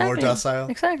aggressive and more exactly. docile.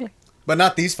 Exactly. But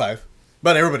not these 5.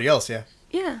 But everybody else, yeah.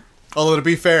 Yeah. Although to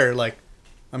be fair, like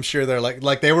I'm sure they're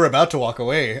like they were about to walk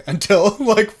away until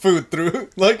like food threw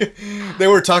like they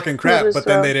were talking crap, was but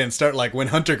then rough. they didn't start. Like when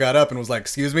Hunter got up and was like,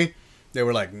 "Excuse me," they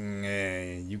were like,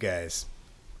 "You guys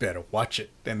better watch it,"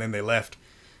 and then they left.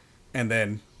 And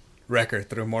then Wrecker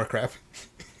threw more crap,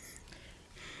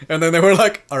 and then they were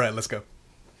like, "All right, let's go,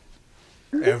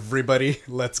 everybody,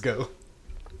 let's go."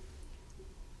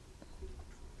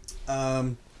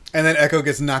 And then Echo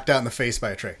gets knocked out in the face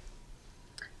by a tray.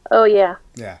 Oh, yeah.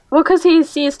 Yeah, Well, because he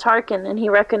sees Tarkin and he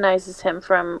recognizes him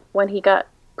from when he got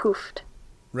poofed.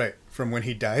 right. From when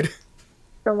he died.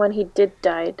 From when he did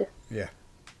died. Yeah.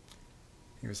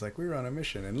 He was like, we were on a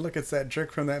mission, and look, it's that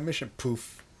jerk from that mission.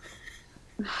 Poof.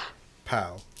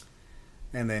 Pow.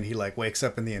 And then he, like, wakes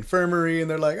up in the infirmary, and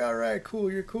they're like, all right, cool,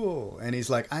 you're cool. And he's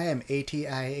like, I am ATI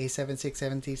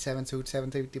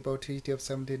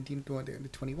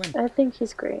A7677221721. I think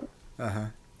he's great. Uh-huh.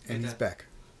 And he's Okay. back.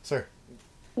 Sir,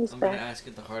 He's I'm gonna back. ask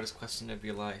you the hardest question of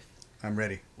your life. I'm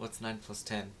ready. What's 9 plus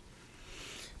 10?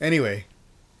 Anyway,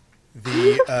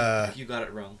 the, You got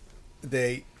it wrong.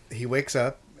 he wakes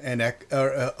up, and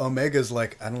Omega's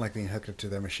like, I don't like being hooked up to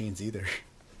their machines either.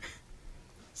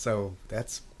 So,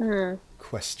 that's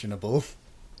questionable.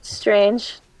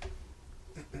 Strange.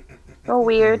 Oh,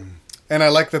 weird. And I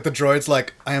like that the droid's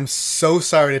like, I am so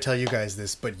sorry to tell you guys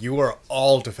this, but you are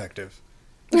all defective.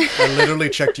 I literally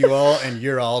checked you all, and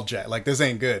you're all like, this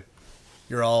ain't good.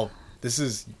 You're all, this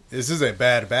is a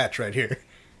bad batch right here.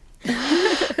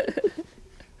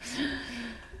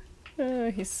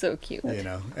 Oh, he's so cute. You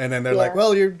know? And then they're like, Yeah.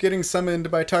 well, you're getting summoned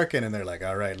by Tarkin. And they're like,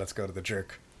 all right, let's go to the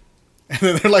jerk. And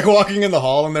then they're like walking in the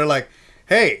hall, and they're like,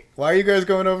 hey, why are you guys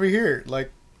going over here?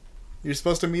 Like, you're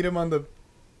supposed to meet him on the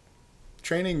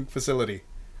training facility.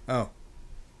 Oh.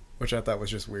 Which I thought was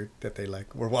just weird that they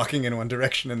like were walking in one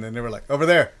direction and then they were like, over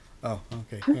there. Oh,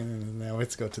 okay. And now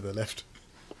let's go to the left.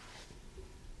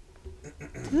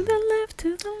 To the left,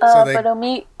 to the left. So they- But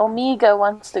Omega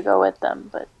wants to go with them,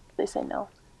 but they say no.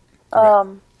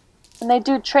 Right. And they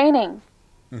do training,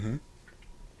 Mm-hmm.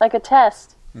 like a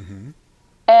test. Mm-hmm.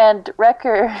 And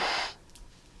Wrecker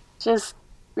just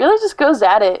goes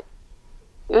at it.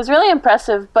 It was really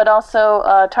impressive, but also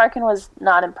Tarkin was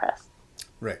not impressed.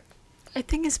 Right. I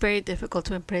think it's very difficult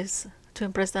to impress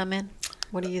that man.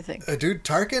 What do you think? Dude,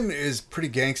 Tarkin is pretty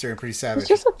gangster and pretty savage. He's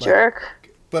just a Like, jerk.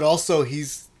 But also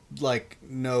he's like,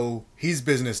 he's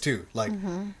business too. Like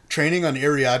training on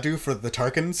Iriadu for the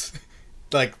Tarkins,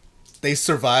 like they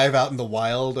survive out in the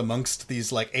wild amongst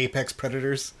these like apex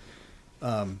predators.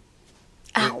 Ow.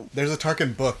 There's a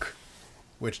Tarkin book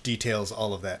which details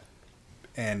all of that.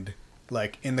 And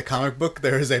like in the comic book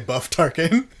there is a buff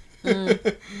Tarkin.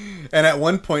 And at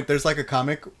one point there's like a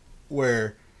comic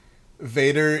where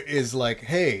Vader is like,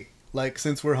 hey, like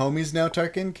since we're homies now,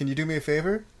 Tarkin, can you do me a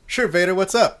favor? Sure, Vader,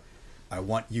 what's up? I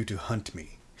want you to hunt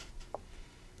me.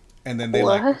 And then they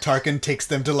like What? Tarkin takes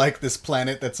them to like this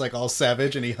planet that's like all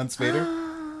savage and he hunts Vader.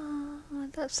 Oh,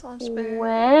 that sounds bad.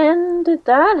 When did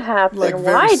that happen? Like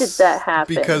very Why did that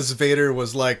happen? Because Vader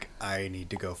was like, I need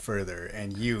to go further,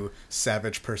 and you,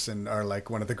 savage person, are like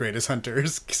one of the greatest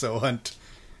hunters, so hunt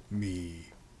me.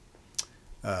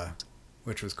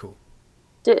 Which was cool.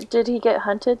 did he get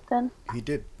hunted then? He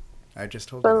did. I just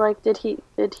told But you. like, did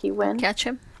he win? Catch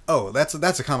him? Oh, that's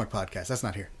a comic podcast. That's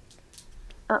not here.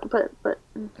 But But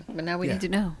now we Yeah. need to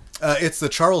know. It's the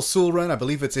Charles Soule run. I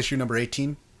believe it's issue number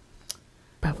 18.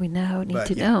 But we now need But,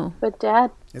 to yeah. know.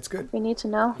 Dad, It's good. we need to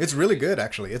know. It's really good,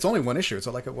 actually. It's only one issue. It's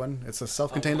like it's a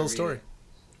self-contained Oh, little story.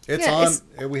 really? It's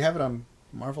Yeah, on. We have it on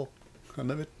Marvel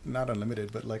Unlimited, not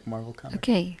Unlimited, but like Marvel Comics.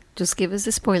 Okay, just give us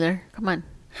the spoiler. Come on.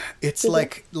 It's Is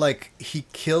it? like he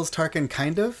kills Tarkin,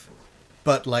 kind of,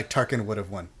 but like Tarkin would have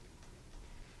won.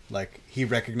 Like he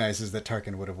recognizes that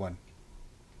Tarkin would have won.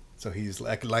 So he's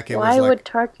like it Why was like would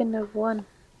Tarkin have won?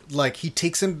 like he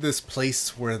takes him to this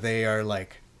place where they are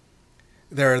like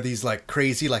there are these like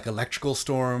crazy like electrical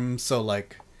storms, so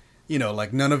like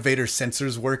like none of Vader's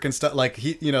sensors work and stuff, like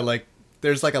he like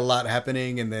there's like a lot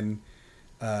happening, and then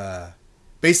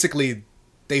basically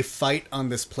they fight on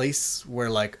this place where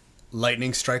like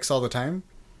lightning strikes all the time,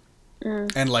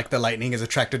 and like the lightning is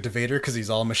attracted to Vader because he's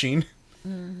all machine.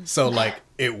 So like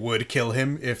it would kill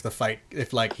him if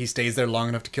like he stays there long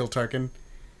enough to kill Tarkin,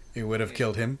 it would have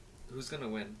killed him. Who's gonna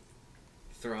win?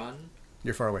 Thrawn?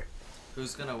 You're far away.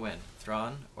 Who's gonna win?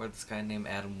 Thrawn or this guy named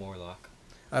Adam Warlock?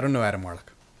 I don't know Adam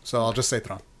Warlock, so I'll just say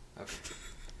Thrawn. Okay.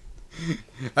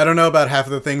 I don't know about half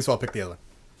of the things, so I'll pick the other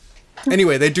one.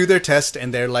 Anyway, they do their test,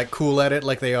 and they're, like, cool at it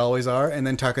like they always are, and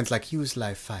then Tarkin's like, use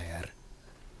live fire.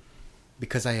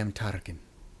 Because I am Tarkin.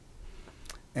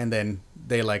 And then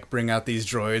they, like, bring out these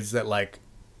droids that, like,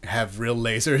 have real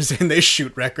lasers, and they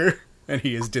shoot Wrecker, and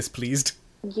he is displeased.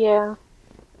 Yeah.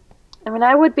 I mean,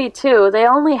 I would be too. They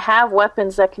only have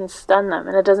weapons that can stun them,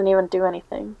 and it doesn't even do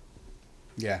anything.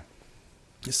 Yeah.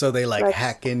 So they, like, That's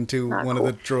hack into not one cool.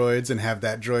 of the droids and have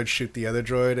that droid shoot the other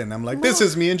droid, and I'm like, this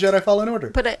is me in Jedi Fallen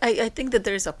Order. But I think that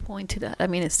there's a point to that. I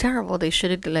mean, it's terrible. They should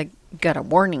have like got a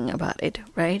warning about it,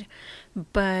 right?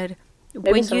 But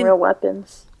Maybe when some real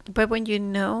weapons. but when you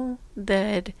know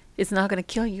that it's not going to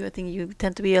kill you, I think you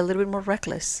tend to be a little bit more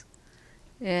reckless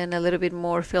and a little bit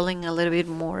more feeling a little bit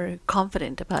more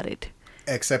confident about it.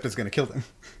 Except it's going to kill them.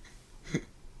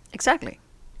 Exactly.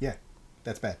 Yeah,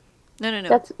 that's bad. No.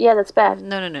 That's bad.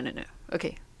 No.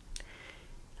 Okay.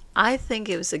 I think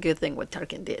it was a good thing what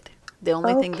Tarkin did. The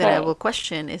only thing that I Okay. will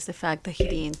question is the fact that he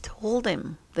didn't told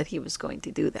him that he was going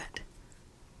to do that.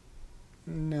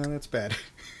 No, that's bad.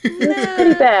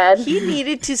 Pretty bad. He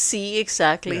needed to see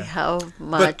exactly Yeah. how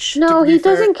much. No, To be he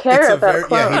fair, doesn't care it's a about very- yeah,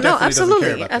 clones. he Oh, no, definitely doesn't care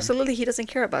absolutely. about them. Absolutely, he doesn't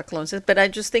care about clones. But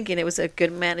I'm just thinking it was a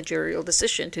good managerial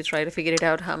decision to try to figure it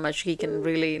out how much he can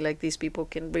really, like, these people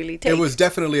can really take. It was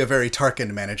definitely a very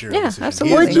Tarkin managerial Yeah, decision. absolutely.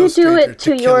 He Would is you no do stranger it to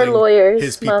your killing lawyers,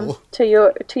 his Mom? people.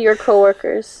 To your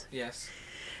coworkers? Yes.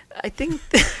 I think.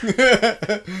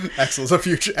 Axel's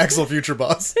Axel future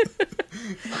boss.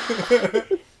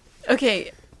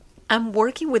 Okay, I'm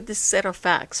working with this set of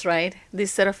facts, right?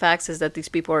 This set of facts is that these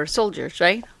people are soldiers,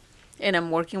 right? And I'm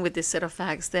working with this set of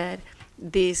facts that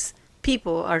these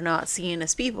people are not seen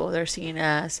as people; they're seen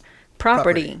as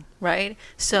property. Property. Right?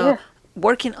 So, Yeah.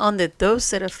 working on those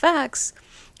set of facts,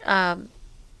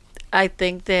 I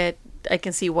think that I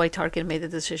can see why Tarkin made the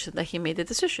decision that he made. The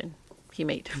decision he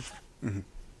made.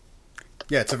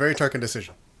 Yeah, it's a very Tarkin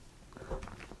decision.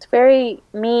 It's very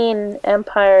mean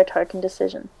Empire Tarkin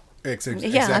decision. Yeah,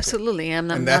 Exactly. absolutely. I'm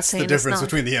not, And not that's saying the difference it's not.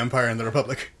 between the Empire and the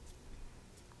Republic.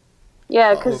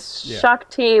 Yeah, Oh, because yeah.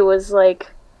 Shakti was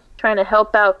like trying to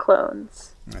help out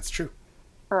clones. That's true.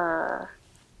 Uh,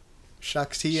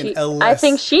 Shakti she- and LS. I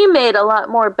think she made a lot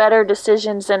more better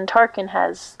decisions than Tarkin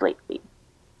has lately.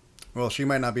 Well, she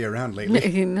might not be around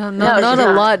lately. No, No, not she's a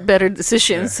not. lot better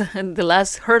decisions. And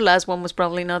her last one was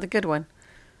probably not a good one.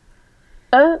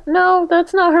 No,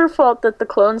 that's not her fault that the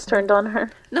clones turned on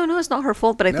her. No, it's not her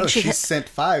fault. But I No, think she sent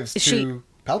fives to she-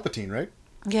 Palpatine, right?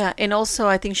 yeah, and also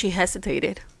I think she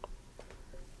hesitated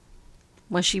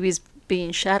when she was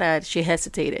being shot at. She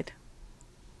hesitated.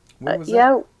 What was that?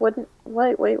 Yeah,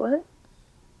 wait, what?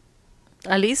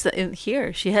 At least in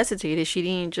here, she hesitated. She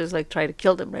didn't just like try to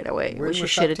kill them right away, Where which she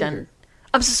was should have Shakti done. here?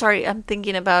 I'm so sorry. I'm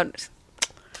thinking about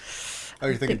Oh,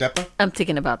 you're thinking Depa?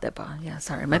 Depa. Yeah,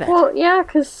 sorry, my bad. Well, yeah,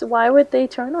 because why would they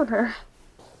turn on her?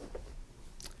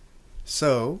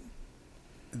 So,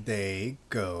 they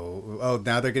go... Oh,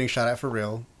 now they're getting shot at for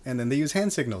real. And then they use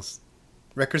hand signals.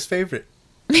 Wrecker's favorite.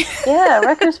 Yeah,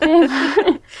 Wrecker's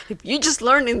favorite. If you just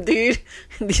learn it, dude,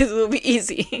 this will be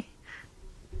easy.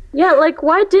 Yeah, like,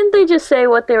 why didn't they just say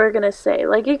what they were gonna say?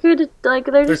 Like, you could, like,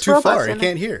 they're They're just too robots. far. You and-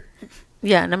 can't hear.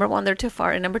 Yeah, number one, they're too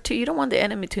far, and number two, you don't want the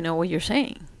enemy to know what you're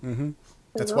saying.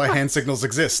 That's why hand signals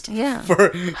exist. Yeah. For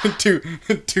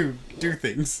to do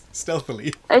things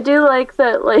stealthily. I do like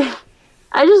that, like,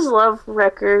 I just love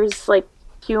Wrecker's, like,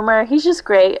 humor. He's just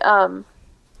great. I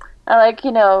like,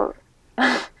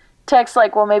 text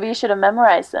like, well, maybe you should have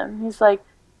memorized them. He's like,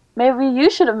 maybe you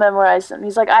should have memorized them.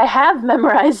 He's like, I have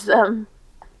memorized them.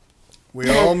 We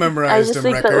all I memorized just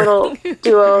him, think that Wrecker. little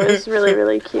duo is really,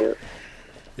 really cute.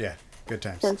 Yeah, good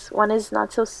times. Since one is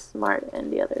not so smart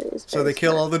and the other is. So they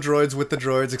kill all the droids with the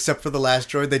droids, except for the last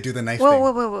droid. They do the knife Whoa, thing.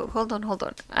 whoa, whoa, whoa! Hold on.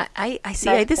 I see.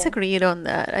 Knife I thing. disagreed on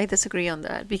that. I disagree on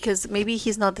that because maybe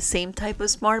he's not the same type of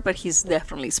smart, but he's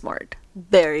definitely smart.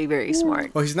 Very, very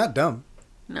smart. Well, he's not dumb.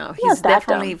 No, He's he's not that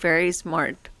definitely dumb. very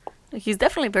smart. He's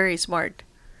definitely very smart.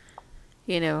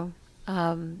 You know,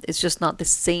 it's just not the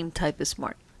same type of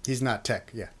smart. He's not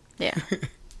tech. Yeah. Yeah.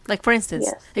 Like for instance,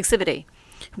 Yes. Exhibit A,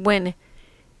 when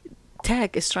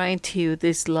Tech is trying to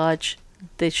dislodge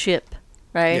the ship,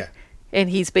 right? Yeah. And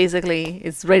he's basically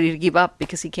is ready to give up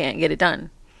because he can't get it done.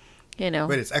 You know.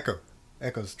 Wait, it's Echo.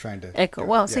 Echo's trying to. Echo. do it.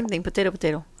 Well, Yeah. same thing. Potato,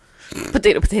 potato.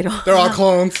 Potato, potato. They're all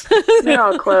clones. They're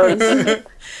all clones.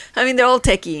 I mean, they're all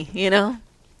techie, you know?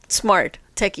 Smart.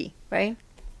 Techie, right?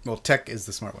 Well, Tech is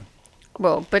the smart one.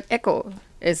 Well, but Echo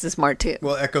is the smart too.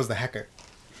 Well, Echo's the hacker.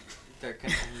 They're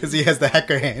kind Because he has the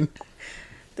hacker hand.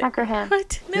 Hacker hand.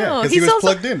 What? Yeah, No, 'cause he was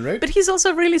plugged in, right? But he's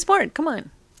also really smart. Come on.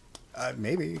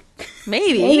 Maybe.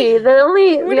 Maybe. Maybe the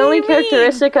only What do the only you mean?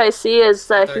 characteristic I see is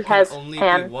that there he can has only be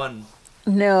hand. one.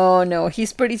 No,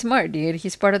 he's pretty smart, dude.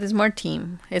 He's part of the smart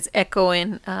team. It's Echo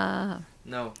and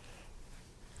No.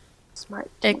 Smart.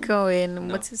 Echo and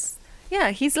No. what's his?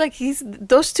 Yeah, he's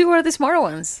those two are the smart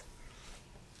ones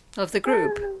of the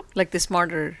group, like the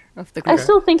smarter of the I group.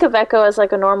 still think of Echo as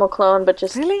like a normal clone, but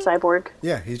just Really? cyborg.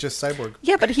 Yeah, he's just cyborg.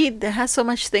 Yeah, but he has so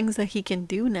much things that he can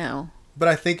do now. But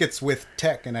I think it's with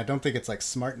Tech, and I don't think it's like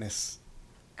smartness.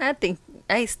 I think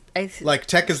I Like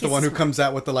Tech is the He's one who smart. comes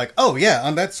out with the like, oh yeah,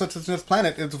 on that such and such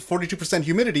planet, it's 42%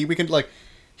 humidity. We can like,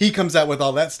 he comes out with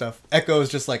all that stuff. Echo is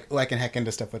just like, oh, I can hack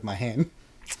into stuff with my hand.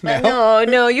 Now,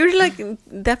 no, you're like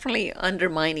definitely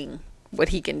undermining what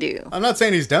he can do. I'm not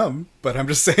saying he's dumb, but I'm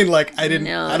just saying like I don't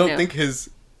No. think his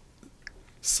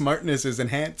smartness is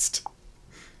enhanced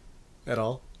at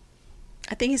all.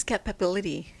 I think his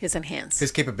capability is enhanced.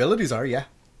 His capabilities are, yeah.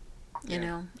 You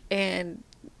know, and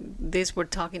this we're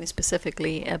talking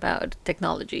specifically about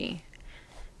technology,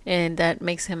 and that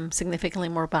makes him significantly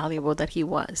more valuable than he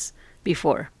was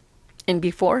before. And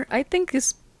before, I think he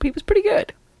was pretty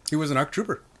good. He was an ARC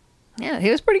trooper. Yeah,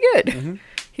 he was pretty good. Mm-hmm.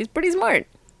 He's pretty smart.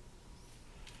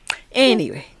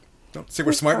 Anyway, Don't see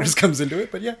where smartness comes into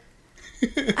it, but yeah.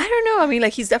 I don't know. I mean,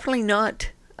 like he's definitely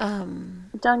not.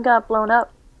 Done got blown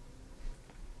up.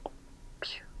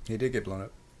 He did get blown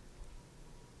up.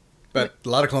 But a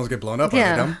lot of clones get blown up,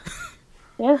 Yeah. aren't they dumb?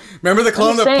 Yeah. Remember the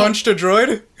clone that saying. punched a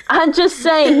droid? I'm just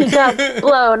saying he got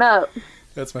blown up.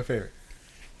 That's my favorite.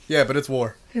 Yeah, but it's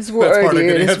war. It's That's war, part of dude.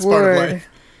 getting, It's that's part of war. life.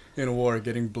 In a war,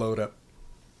 getting blowed up.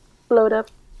 Blowed up.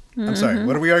 I'm sorry,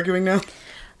 what are we arguing now?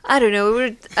 I don't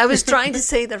know. I was trying to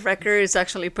say that Wrecker is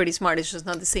actually pretty smart. It's just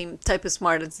not the same type of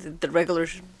smart as the regular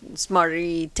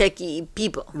smarty, techie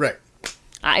people. Right.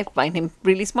 I find him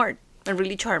really smart and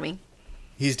really charming.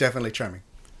 He's definitely charming.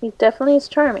 He definitely is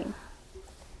charming.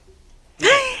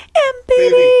 And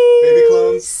Baby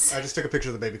clones. I just took a picture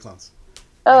of the baby clones.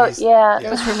 Oh He's- yeah.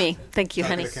 That was for me. Thank you, Tarkin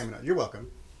honey. the Kaminoan. You're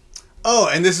welcome. Oh,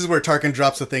 and this is where Tarkin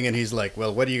drops the thing, and he's like,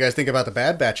 "Well, what do you guys think about the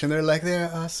Bad Batch?" And they're like,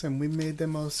 "They're awesome. We made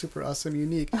them all super awesome,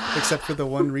 unique, except for the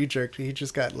one reject. He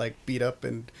just got like beat up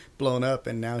and blown up,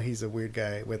 and now he's a weird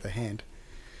guy with a hand,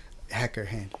 hacker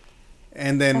hand."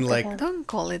 And then Hacker like, hand. Don't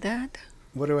call it that.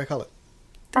 what do I call it?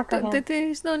 Hacker hand.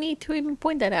 There's no need to even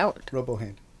point that out. Robo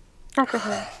hand, Hacker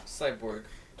hand. Cyborg.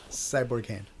 cyborg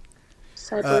hand.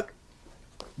 Cyborg.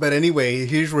 But anyway,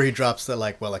 here's where he drops the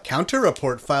like, well, a counter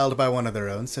report filed by one of their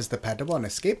own says the Padawan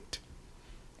escaped.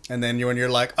 And then when you're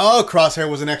like, oh, Crosshair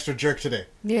was an extra jerk today.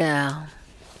 Yeah.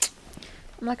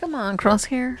 I'm like, come on,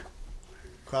 Crosshair.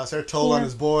 Crosshair told on Yeah.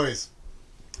 his boys.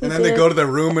 And He then they did. go to their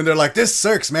room and they're like, this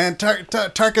sucks, man.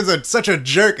 Tarkin's such a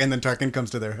jerk. And then Tarkin comes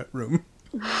to their room.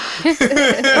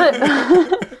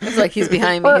 It's like he's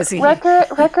behind me. But Is he?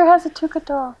 Wrecker has a Tuca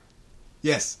doll.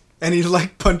 Yes. And he's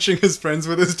like punching his friends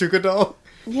with his Tuca doll.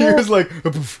 He Yeah. was like,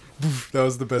 boof, boof. That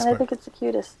was the best And I part. think it's the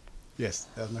cutest. Yes,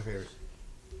 that was my favorite.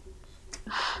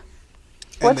 And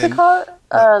What's then- it called?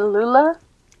 Lula?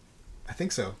 I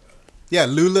think so. Yeah,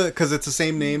 Lula, because it's the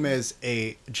same name as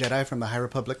a Jedi from the High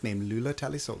Republic named Lula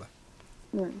Talisola.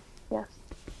 Yes.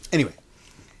 Anyway,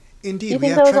 Do indeed, you we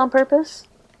think have that was on purpose?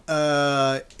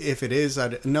 if it is,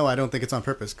 no, I don't think it's on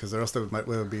purpose, because there else there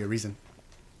would be a reason.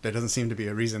 There doesn't seem to be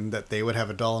a reason that they would have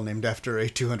a doll named after a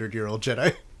 200-year-old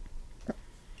Jedi.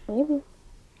 Maybe.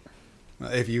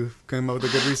 If you come up with a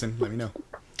good reason, let me know.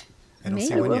 I don't see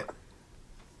Maybe. one yet.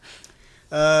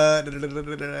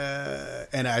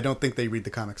 And I don't think they read the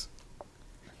comics.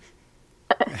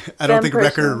 I don't Them think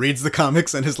Wrecker personally. reads the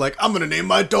comics and is like, I'm going to name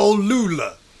my doll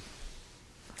Lula.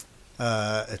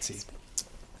 Let's see.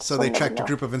 So they We'll never tracked a know.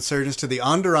 group of insurgents to the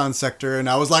Onderon sector, and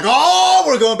I was like, oh,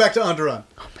 we're going back to Onderon.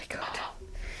 Oh my god.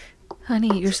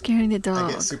 Honey, you're scaring the I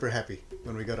dog. get super happy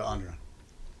when we go to Onderon.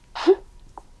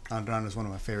 Onderon is one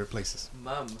of my favorite places.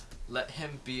 Mom, let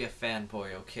him be a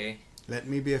fanboy, okay? Let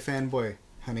me be a fanboy,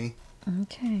 honey.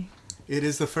 Okay. It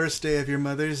is the first day of your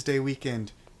Mother's Day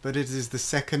weekend, but it is the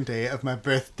second day of my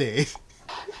birthday.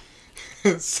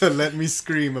 So let me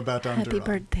scream about Onderon. Happy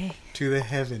birthday. To the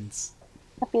heavens.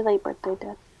 Happy late birthday,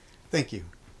 Dad. Thank you.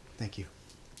 Thank you.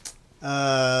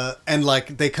 And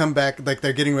like they come back, like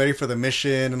they're getting ready for the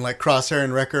mission, and like Crosshair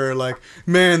and Wrecker are like,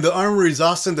 man, the armory's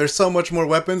awesome. There's so much more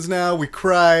weapons now. We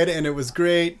cried and it was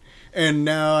great. And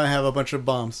now I have a bunch of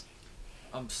bombs.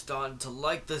 I'm starting to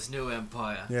like this new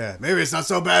empire. Yeah, maybe it's not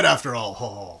so bad after all. Ho,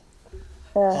 ho.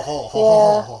 Yeah. Ho,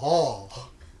 ho, ho, ho,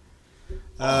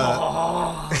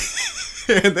 ho.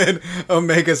 And then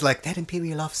Omega's like, that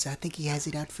Imperial officer, I think he has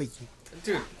it out for you.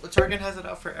 Dude, Tarkin has it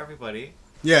out for everybody.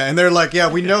 Yeah, and they're like, yeah,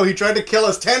 we know he tried to kill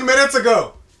us 10 minutes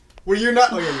ago. Were you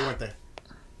not? Oh, yeah, you weren't there.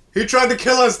 He tried to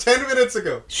kill us 10 minutes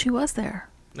ago. She was there.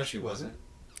 No, she wasn't.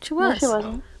 She No, was. she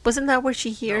wasn't. Wasn't that where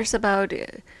she hears about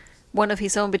one of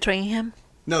his own betraying him?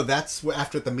 No, that's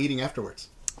after the meeting afterwards.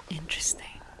 Interesting.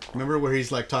 Remember where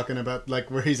he's like talking about, like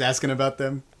where he's asking about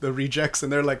them, the rejects,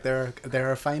 and they're like, they're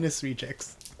our finest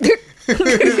rejects.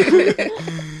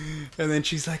 And then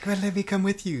she's like, well, let me come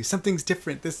with you. Something's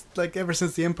different. This, like, ever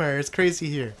since the Empire, it's crazy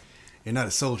here. You're not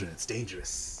a soldier. It's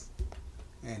dangerous.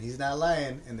 And he's not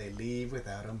lying. And they leave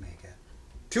without Omega.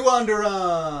 To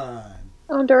Onderon!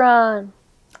 Onderon.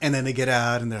 And then they get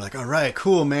out and they're like, all right,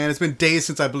 cool, man. It's been days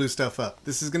since I blew stuff up.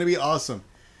 This is going to be awesome.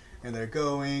 And they're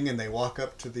going and they walk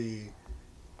up to the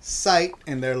site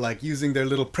and they're like using their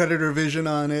little predator vision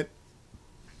on it.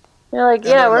 You're like, And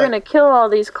yeah, they're we're like- gonna kill all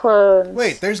these clones.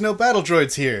 Wait, there's no battle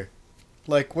droids here.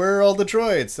 Like, where are all the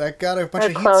droids? I got a bunch They're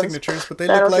of heat clones. signatures, but they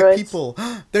Battle look like droids. people.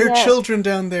 There are Yeah. children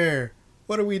down there.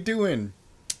 What are we doing?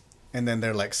 And then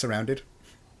they're like surrounded.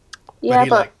 Yeah, he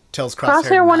but like tells Crosshair.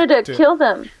 Crosshair wanted not to kill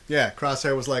them. Yeah,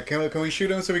 Crosshair was like, can we shoot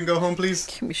him so we can go home, please?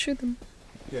 Can we shoot them?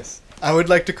 Yes. I would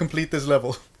like to complete this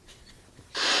level.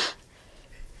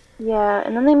 Yeah,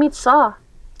 and then they meet Saw.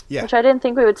 Yeah. Which I didn't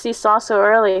think we would see Saw so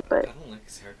early, I but don't like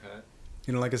his haircut.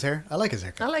 You don't like his hair? I like his I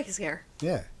haircut. like his hair.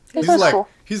 Yeah. His He's hair's like cool.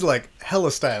 he's like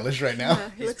hella stylish right now. Yeah,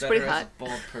 he He's looks better pretty as hot. a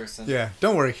bald person. Yeah.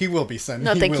 Don't worry, he will be, son.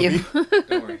 No, He thank will you. be.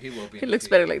 Don't worry, he will be. He in a looks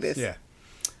few better like years. this. Yeah.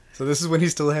 So this is when he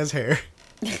still has hair.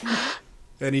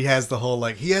 And he has the whole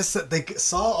like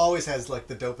Saw always has like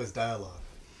the dopest dialogue.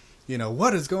 You know,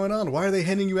 what is going on? Why are they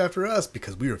handing you after us?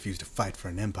 Because we refuse to fight for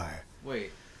an empire.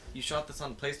 Wait, you shot this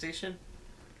on PlayStation?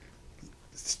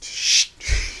 Shh.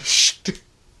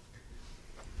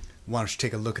 Why don't you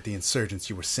take a look at the insurgents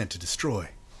you were sent to destroy?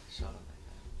 Shot on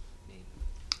that meme.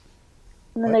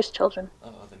 and then What? there's children.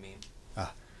 Oh, the meme. You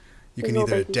His can little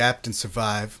either baby. adapt and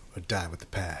survive or die with the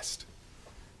past.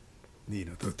 You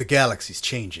know, the galaxy's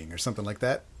changing or something like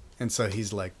that. And so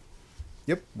he's like,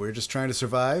 yep, we're just trying to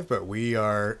survive, but we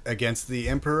are against the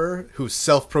Emperor who's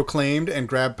self-proclaimed and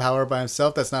grabbed power by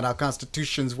himself. That's not how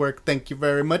constitutions work. Thank you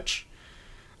very much.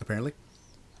 Apparently.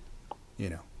 You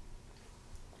know.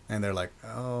 And they're like,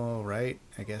 oh, right.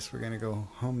 I guess we're going to go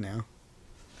home now.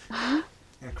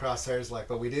 And Crosshair's like,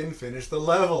 but we didn't finish the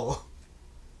level.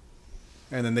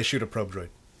 And then they shoot a probe droid.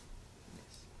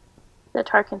 That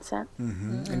Tarkin sent.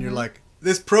 And you're like,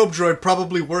 this probe droid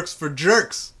probably works for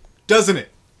jerks, doesn't it?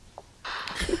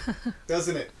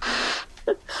 Doesn't it?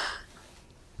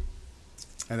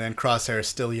 And then Crosshair is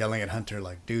still yelling at Hunter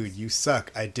like, dude, you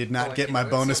suck. I did not like, get you my know,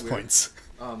 it's so bonus weird. points.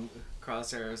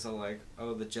 Crosshairs are like,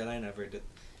 oh, the Jedi never did.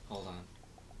 Hold on.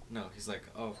 No, he's like,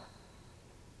 oh,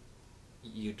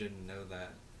 you didn't know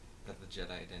that the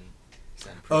Jedi didn't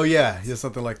send. Oh probes. yeah, he has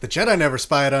something like, the Jedi never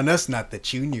spied on us, not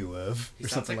that you knew of. He Or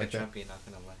sounds something like like a that. Trumpy, not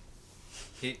gonna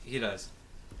lie. He does.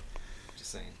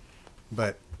 Just saying.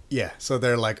 But yeah, so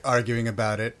they're like arguing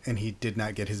about it, and he did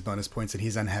not get his bonus points, and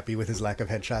he's unhappy with his lack of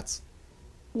headshots.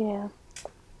 Yeah.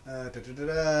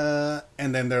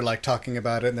 And then they're like talking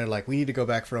about it, and they're like, we need to go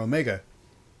back for Omega.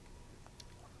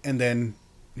 And then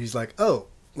he's like, oh,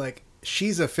 like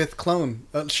she's a fifth clone.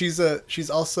 She's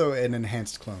also an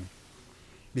enhanced clone.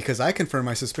 Because I confirmed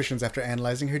my suspicions after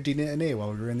analyzing her DNA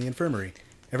while we were in the infirmary.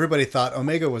 Everybody thought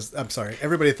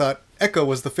everybody thought Echo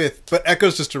was the fifth, but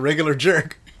Echo's just a regular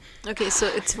jerk. Okay, so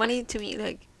it's funny to me,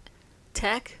 like,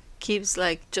 Tech keeps,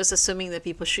 like, just assuming that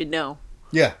people should know.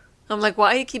 Yeah. I'm like,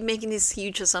 why do you keep making these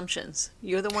huge assumptions?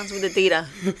 You're the ones with the data.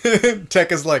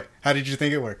 Tech is like, how did you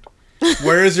think it worked?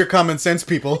 Where is your common sense,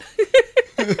 people?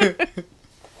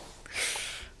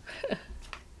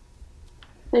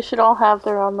 They should all have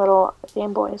their own little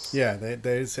Game Boys. Yeah,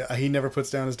 he never puts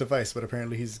down his device, but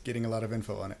apparently he's getting a lot of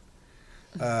info on it.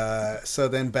 So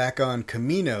then back on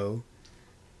Camino,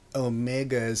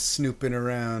 Omega is snooping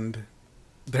around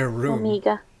their room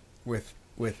Omega. with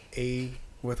what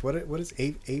is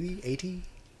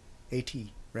AT,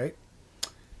 right?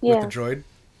 Yeah. With the droid,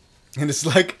 and it's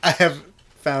like, I have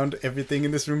found everything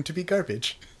in this room to be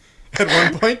garbage. At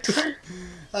one point,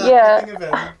 Yeah. thinking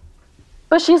about it.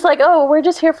 But she's like, oh, we're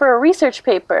just here for a research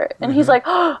paper. And he's like,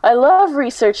 oh, I love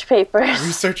research papers.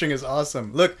 Researching is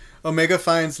awesome. Look, Omega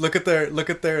finds. Look at their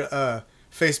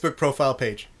Facebook profile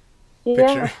page.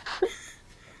 Yeah. Picture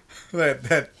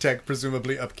that Tech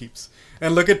presumably upkeeps,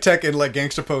 and look at Tech in like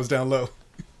gangster pose down low.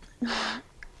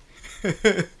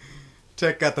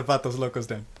 Tech got the Vatos Locos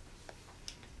down.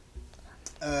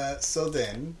 So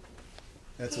then,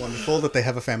 that's wonderful that they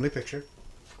have a family picture.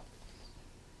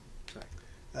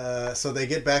 So they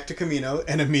get back to Camino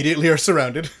and immediately are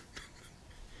surrounded.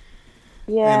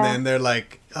 Yeah. And then they're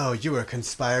like, oh, you are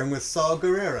conspiring with Saul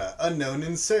Guerrera, a known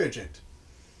insurgent.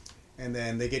 And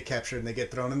then they get captured and they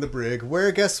get thrown in the brig,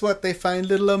 where, guess what, they find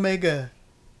little Omega,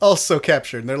 also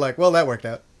captured. And they're like, well, that worked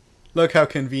out. Look how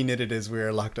convenient it is we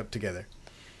are locked up together.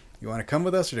 You want to come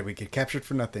with us, or did we get captured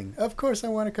for nothing? Of course I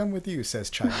want to come with you, says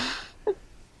Child.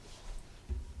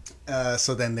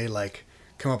 So then they, like,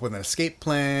 come up with an escape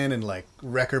plan, and, like,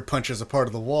 Wrecker punches a part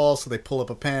of the wall, so they pull up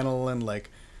a panel, and, like,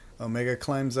 Omega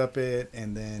climbs up it,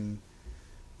 and then,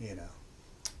 you know.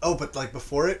 Oh, but, like,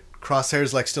 before it,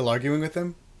 Crosshair's, like, still arguing with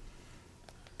them.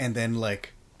 And then,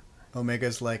 like,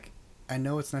 Omega's like, I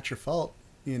know it's not your fault,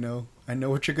 you know. I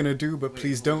know what you're gonna do, but Wait,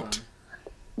 please hold don't.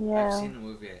 on. Yeah. I've seen the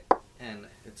movie, and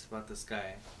it's about this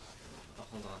guy. Oh,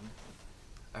 hold on.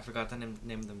 I forgot the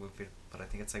name of the movie, but I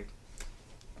think it's like...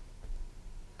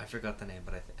 I forgot the name,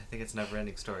 but I think it's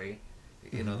Neverending Story.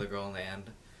 You know, the girl in the end.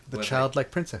 The with,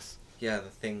 childlike princess. Yeah, the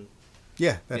thing.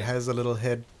 Yeah, that Yeah. has a little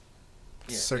head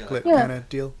Yeah, circlet yeah. kind of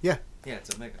deal. Yeah, Yeah,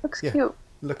 it's Omega. Looks Yeah. cute.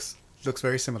 looks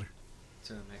very similar. It's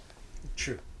Omega.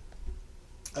 True.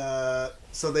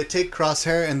 So they take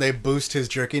Crosshair and they boost his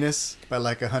jerkiness by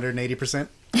like 180%.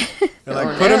 They're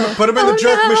like, put him in the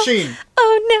jerk machine.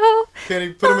 Oh no! Can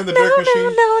you put him in the jerk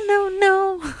machine?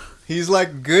 No! He's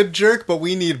like good jerk, but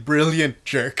we need brilliant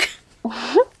jerk.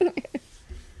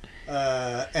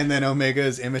 And then Omega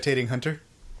is imitating Hunter,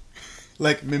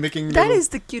 like mimicking That little is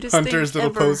the cutest Hunter's thing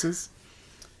little ever. poses.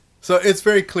 So it's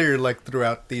very clear, like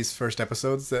throughout these first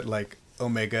episodes, that like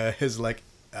Omega is like,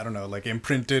 I don't know, like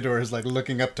imprinted or is like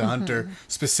looking up to Hunter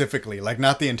specifically, like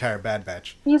not the entire Bad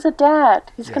Batch. He's a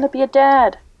dad. He's Yeah. gonna be a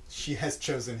dad. She has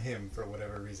chosen him for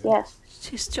whatever reason. Yes.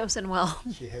 She's chosen well.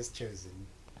 She has chosen.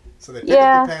 So they pick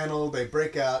Yeah. up the panel, they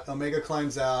break out, Omega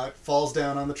climbs out, falls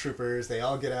down on the troopers, they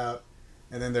all get out,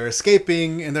 and then they're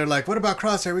escaping, and they're like, what about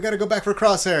Crosshair? We gotta go back for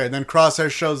Crosshair. And then Crosshair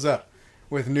shows up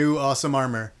with new awesome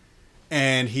armor,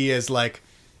 and he is like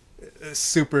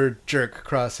super jerk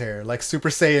Crosshair, like Super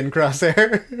Saiyan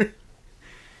Crosshair.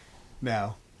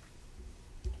 Now.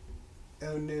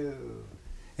 Oh no.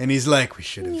 And he's like, we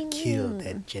should have killed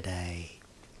that Jedi.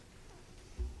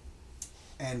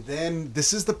 And then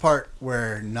this is the part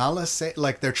where Nala say,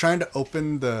 like, they're trying to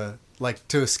open the, like,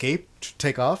 to escape, to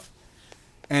take off,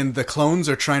 and the clones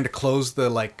are trying to close the,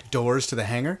 like, doors to the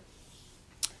hangar.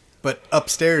 But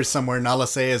upstairs somewhere, Nala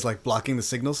Se is, like, blocking the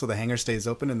signal so the hangar stays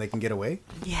open and they can get away.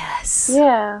 Yes.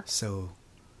 Yeah. So,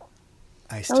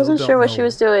 I I still wasn't don't sure what know. she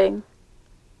was doing.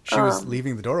 She was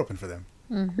leaving the door open for them.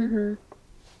 Hmm.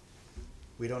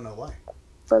 We don't know why.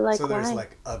 But like, So there's why?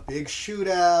 like a big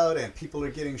shootout and people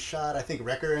are getting shot. I think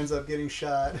Wrecker ends up getting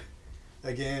shot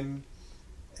again.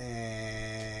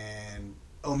 And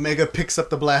Omega picks up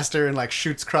the blaster and like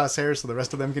shoots Crosshair so the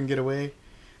rest of them can get away.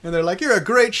 And they're like, you're a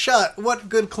great shot. What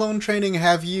good clone training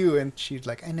have you? And she's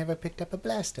like, I never picked up a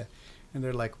blaster. And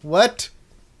they're like, what?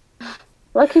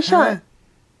 Lucky shot. Huh?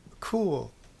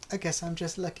 Cool. I guess I'm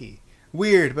just lucky.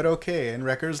 Weird, but okay. And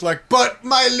Wrecker's like, but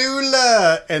my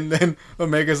Lula! And then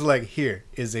Omega's like, here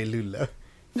is a Lula.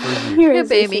 Here Hey, is a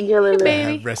baby. singular Hey, Lula. I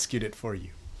baby. have rescued it for you.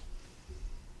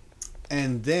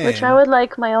 And then... Which I would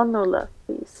like my own Lula,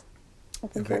 please. I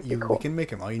think that'd be we cool. can make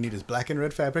them. All you need is black and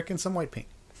red fabric and some white paint.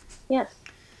 Yes.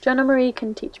 Jonah Marie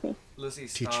can teach me. Lucy,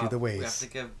 Teach you stop. the We ways. have to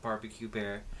give Barbecue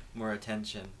Bear more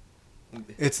attention.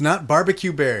 It's not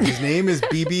Barbecue Bear. His name is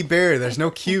BB Bear. There's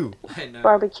no Q. I know.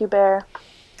 Barbecue Bear.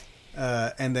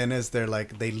 And then as they're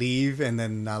like, they leave, and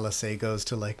then Nala Se goes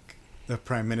to like the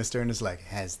Prime Minister and is like,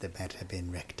 has the matter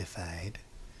been rectified?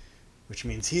 Which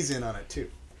means he's in on it too.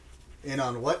 In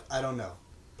on what? I don't know.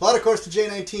 Plot of course to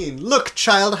J19. Look,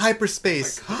 child,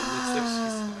 hyperspace. Oh my God, it looks like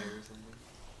she's high or something.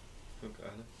 Oh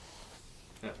god.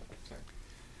 No, sorry.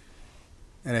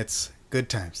 And it's good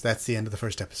times. That's the end of the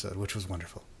first episode, which was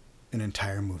wonderful. An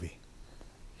entire movie.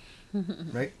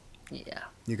 Right? Yeah.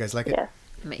 You guys like it? Yeah.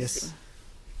 Amazing. Yes.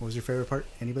 What was your favorite part?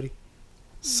 Anybody?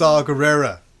 Saw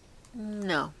Gerrera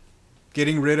No.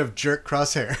 getting rid of jerk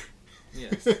crosshair.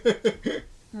 Yes.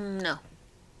 No.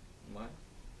 Why?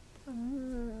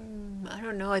 I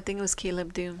don't know. I think it was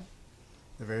Caleb Doom.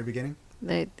 The very beginning?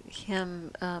 The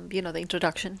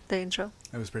introduction, the intro.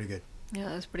 That was pretty good.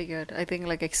 Yeah, it was pretty good. I think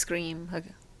like I scream a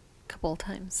couple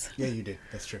times. Yeah, you did.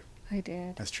 That's true. I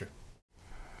did. That's true.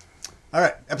 All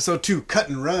right, episode 2, Cut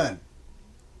and Run.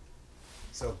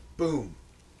 So, boom.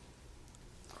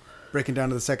 Breaking down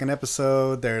to the second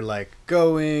episode, they're like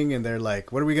going and they're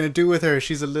like, what are we going to do with her?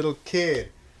 She's a little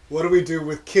kid. What do we do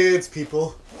with kids,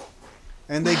 people?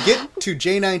 And they get to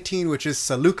J19, which is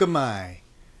Saluka Mai.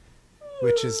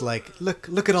 Which is like,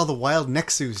 look at all the wild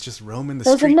Nexus just roaming the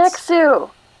There's streets. a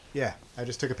Nexu. Yeah, I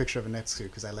just took a picture of a Nexus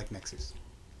because I like Nexus.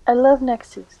 I love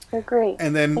Nexus. They're great.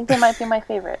 And I then think they might be my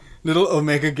favorite. little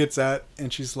Omega gets out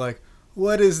and she's like,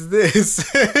 what is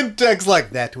this? And Tech's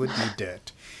like, that would be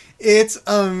dirt. It's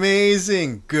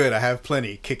amazing. Good, I have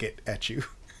plenty. Kick it at you.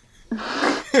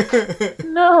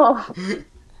 No.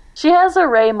 She has a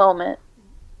Ray moment.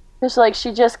 It's like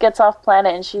she just gets off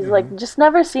planet and she's like just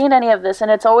never seen any of this,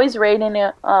 and it's always raining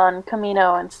on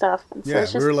Camino and stuff. And so Yeah,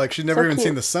 it's we just were like, she's never so even cute.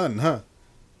 seen the sun, huh?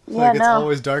 Yeah, Like, it's no.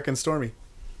 always dark and stormy.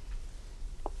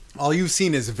 All you've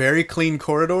seen is very clean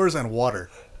corridors and water.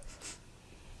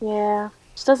 Yeah.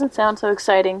 Just doesn't sound so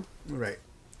exciting. Right.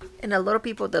 And a lot of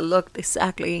people that looked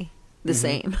exactly the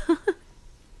same.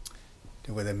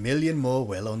 With a million more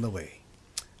well on the way.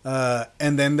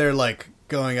 And then they're like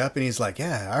going up and he's like,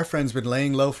 yeah, our friend's been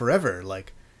laying low forever.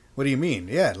 Like, what do you mean?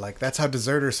 Yeah, like that's how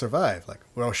deserters survive. Like,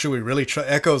 well, should we really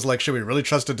Echo's like, should we really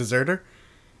trust a deserter?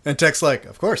 And Tech's like,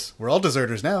 of course, we're all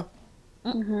deserters now.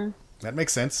 Mm-hmm. That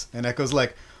makes sense. And Echo's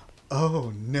like,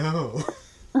 oh no.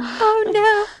 Oh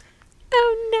no.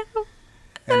 Oh no.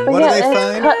 And But what yeah, do they and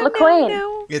find? Cut LaQuaine.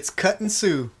 No. It's Cut and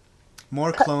Sue.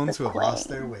 More Cut clones who have lost LaQuaine.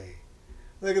 their way.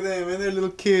 Look at them, and their little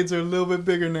kids are a little bit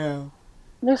bigger now.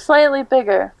 They're slightly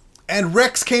bigger. And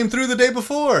Rex came through the day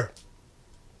before.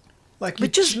 Like, you We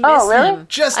just ju- missed Oh, really? him.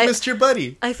 just I, missed your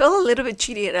buddy. I felt a little bit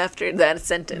cheated after that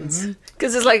sentence.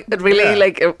 Because it's like, really, Yeah.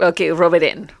 like, okay, rub it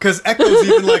in. Because Echo's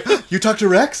even like, you talked to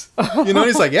Rex? You know, and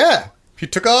he's like, yeah, he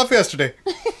took off yesterday.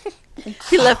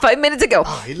 He left 5 minutes ago.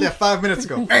 Oh, he left 5 minutes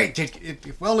ago. Hey,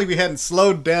 if only we hadn't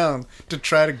slowed down to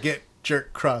try to get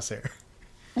Jerk Crosshair.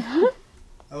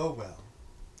 Oh, well.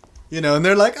 You know, and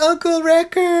they're like, Uncle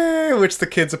Wrecker! Which the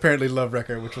kids apparently love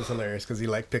Wrecker, which was hilarious because he,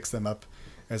 like, picks them up,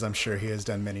 as I'm sure he has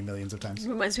done many millions of times.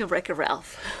 Reminds me of Wreck-It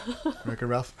Ralph. Wrecker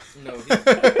Ralph? No,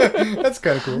 That's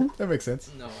kind of cool. That makes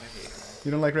sense. no, I hate it.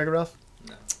 You don't like Wrecker Ralph?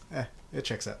 No. It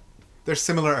checks out. They're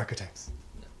similar archetypes.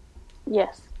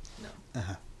 Yes.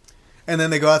 And then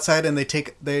they go outside and they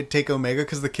take Omega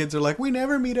because the kids are like, we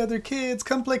never meet other kids.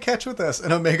 Come play catch with us.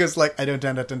 And Omega's like, I don't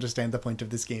understand the point of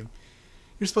this game.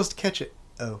 You're supposed to catch it.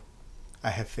 Oh, I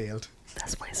have failed.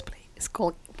 That's why it's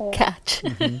called Oh. Catch.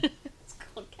 It's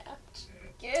called Catch.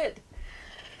 Good.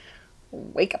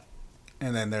 Wake up.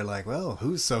 And then they're like, well,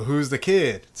 who's the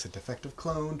kid? It's a defective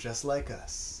clone just like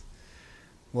us.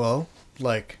 Well,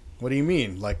 like, what do you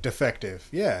mean? Like defective?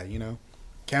 Yeah, you know,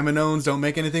 Kaminoans don't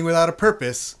make anything without a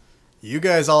purpose. You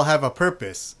guys all have a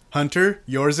purpose. Hunter,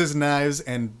 yours is knives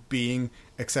and being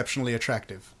exceptionally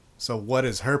attractive. So what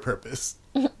is her purpose?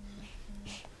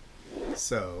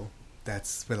 So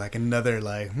that's like another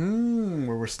like,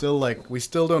 where we're still like, we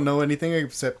still don't know anything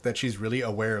except that she's really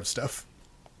aware of stuff.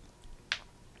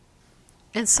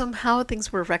 And somehow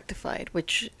things were rectified,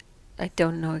 which I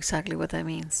don't know exactly what that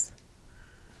means.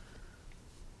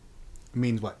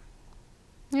 Means what?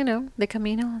 You know, the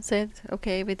Camino said,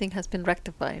 okay, everything has been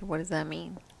rectified. What does that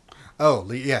mean? Oh,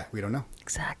 yeah, we don't know.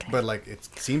 Exactly. But like, it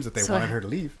seems that they So wanted I- her to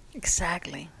leave.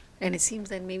 Exactly. And it seems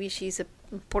that maybe she's an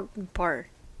important part.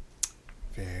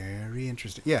 Very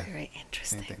interesting. Yeah, Very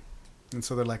interesting. same thing. And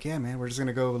so they're like, yeah, man, we're just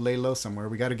gonna go lay low somewhere.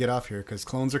 We got to get off here because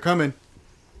clones are coming.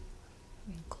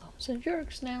 Clones and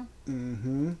jerks now.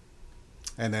 Mm-hmm.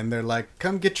 And then they're like,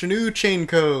 come get your new chain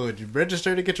code. You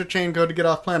register to get your chain code to get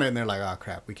off planet. And they're like, oh,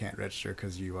 crap, we can't register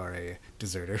because you are a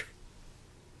deserter.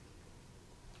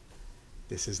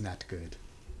 This is not good.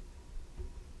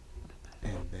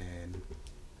 And then...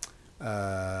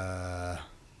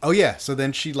 oh, yeah. So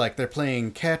then she, like, they're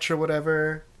playing catch or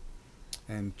whatever.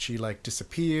 And she, like,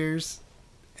 disappears.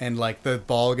 And, like, the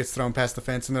ball gets thrown past the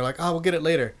fence. And they're like, oh, we'll get it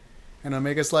later. And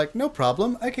Omega's like, no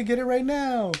problem. I could get it right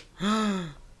now.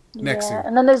 Nexu. Yeah.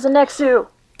 And then there's the Nexu.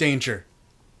 Danger.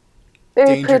 Very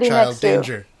Danger, pretty child, Nexu.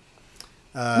 danger.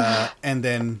 And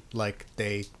then, like,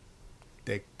 they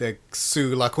the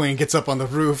Sue LaQueen gets up on the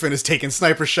roof and is taking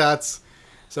sniper shots.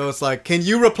 So it's like, can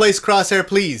you replace Crosshair,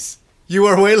 please? You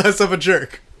are way less of a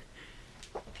jerk.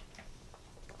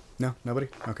 No, nobody.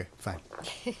 Okay, fine.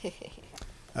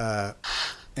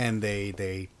 And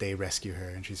they rescue her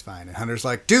and she's fine. And Hunter's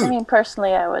like, dude. I mean,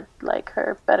 personally, I would like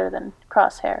her better than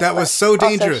Crosshair. That was so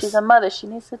dangerous. Also, she's a mother. She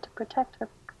needs it to protect her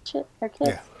kids.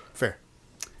 Yeah, fair.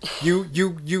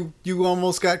 You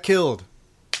almost got killed.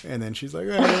 And then she's like,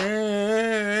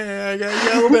 I got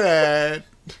yelled at.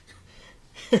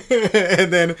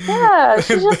 And then yeah,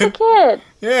 she's just a kid.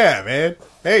 Yeah, man.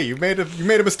 Hey, you made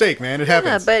a mistake, man. It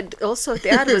happens. Yeah, but also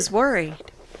Dad was worried.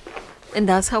 And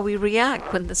that's how we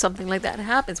react when something like that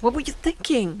happens. What were you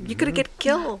thinking? You could have get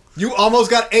killed. You almost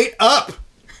got ate up.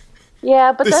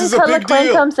 Yeah, but This is then a Cutler big Quinn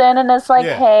deal. comes in and is like,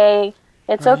 Yeah. hey,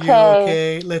 it's Are okay. you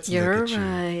okay? Let's You're look at you.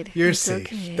 right. You're It's safe.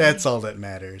 okay. That's all that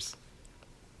matters.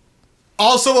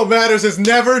 Also, what matters is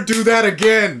never do that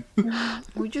again.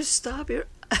 Would you stop your...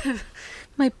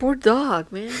 My poor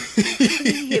dog, man.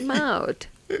 Cutting him out.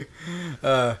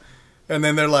 And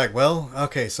then they're like, well,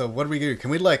 okay, so what do we do? Can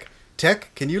we, like,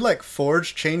 Tech, can you, like,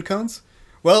 forge chain cones?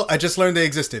 Well, I just learned they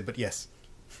existed, but yes.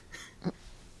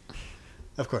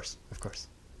 Of course.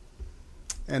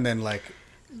 And then, like,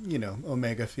 you know,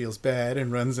 Omega feels bad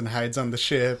and runs and hides on the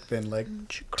ship and, like,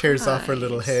 She tears off her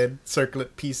little cries. head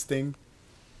circlet piece thing.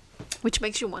 Which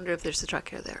makes you wonder if there's a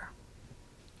tracker there.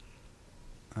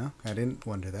 Well, I didn't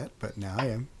wonder that, but now I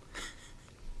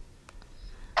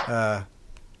am.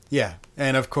 Yeah,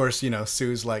 and of course, you know,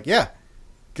 Sue's like, yeah,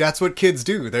 that's what kids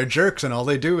do. They're jerks, and all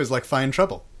they do is, like, find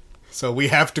trouble. So we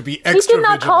have to be He extra did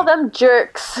not vigilant. call them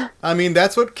jerks. I mean,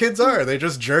 that's what kids are. They're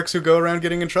just jerks who go around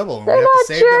getting in trouble. And They're we have to not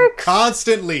save jerks. them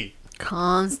constantly.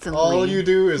 Constantly. All you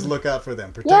do is look out for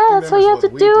them. Protecting Yeah, that's them what is you have to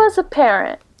we do as a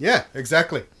parent. Yeah,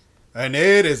 exactly. And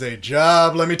it is a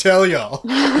job, let me tell y'all.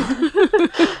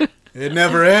 It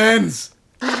never ends.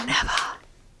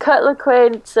 Cutler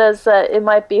Quinn says that it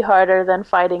might be harder than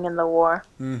fighting in the war.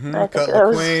 Mm-hmm. I think that Cutler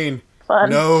was Quain fun.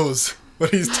 knows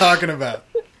what he's talking about.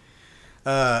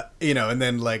 You know, and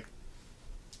then, like,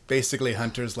 basically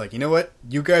Hunter's like, you know what?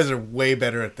 You guys are way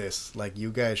better at this. Like, you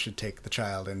guys should take the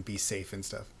child and be safe and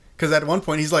stuff. Because at one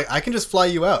point he's like, I can just fly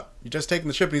you out. You're just taking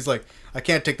the ship. And he's like, I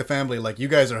can't take the family. Like, you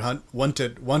guys are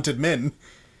wanted men.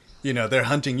 You know, they're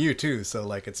hunting you too. So,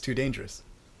 like, it's too dangerous.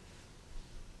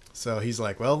 So he's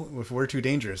like, well, if we're too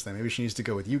dangerous, then maybe she needs to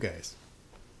go with you guys.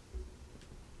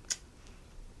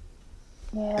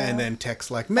 Yeah. And then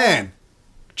Tech's like, man,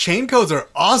 chain codes are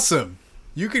awesome.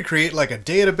 You could create, like, a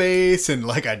database and,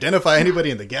 like, identify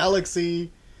anybody in the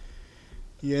galaxy.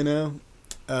 You know?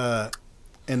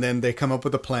 And then they come up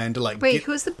with a plan to, like, Wait,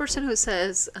 who's the person who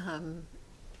says,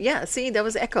 yeah, see, that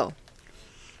was Echo.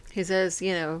 He says,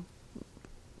 you know,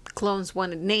 clones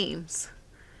wanted names.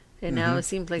 And now it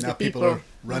seems like now the people are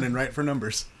running right for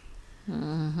numbers.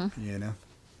 Mm-hmm. You know?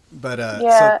 But,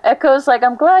 yeah, Echo's like,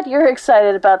 I'm glad you're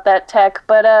excited about that tech,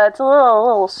 but it's a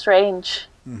little strange.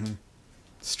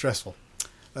 stressful.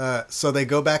 So they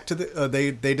go back to the,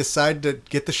 they decide to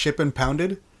get the ship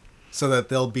impounded so that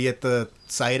they'll be at the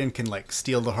site and can, like,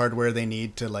 steal the hardware they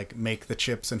need to, like, make the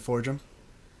chips and forge them.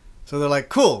 So they're like,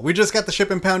 cool, we just got the ship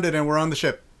impounded and we're on the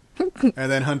ship.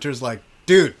 And then Hunter's like,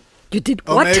 dude, You did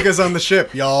what? Omega's on the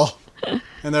ship, y'all.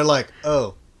 And they're like,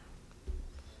 oh.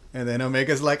 And then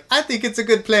Omega's like, I think it's a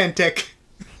good plan, Tech.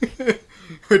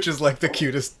 Which is, like, the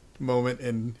cutest moment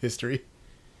in history,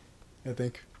 I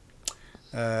think.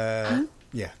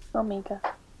 Yeah, Omega.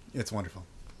 it's wonderful.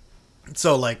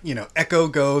 So, like, you know, Echo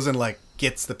goes and, like,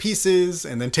 gets the pieces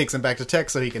and then takes them back to Tech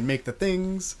so he can make the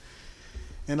things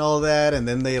and all that. And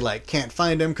then they, like, can't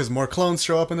find him because more clones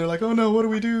show up and they're like, oh no, what do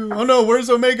we do? Oh no, where's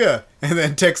Omega? And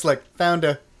then Tech's like, found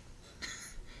her.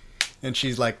 And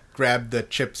she's, like, grabbed the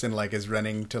chips and, like, is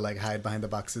running to, like, hide behind the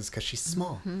boxes because she's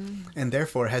small. And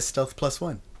therefore has stealth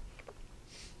 +1.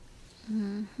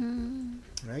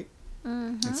 Right?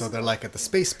 And so they're, like, at the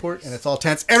spaceport and it's all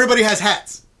tense. Everybody has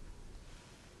hats!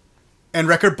 And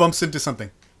Wrecker bumps into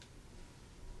something.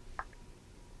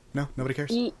 No? Nobody cares?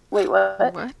 Wait,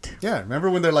 what? What? Yeah, remember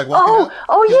when they're, like, walking out?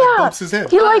 Oh He, like, yeah. bumps his head.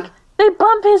 He they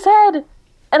bump his head,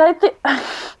 and I think,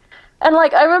 and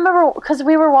like I remember because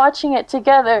we were watching it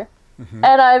together, and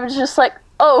I was just like,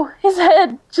 oh, his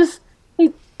head because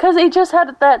he just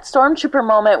had that stormtrooper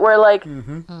moment where like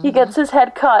he gets his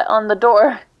head caught on the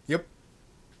door. Yep.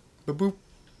 Boop.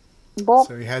 Boop.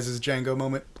 So he has his Django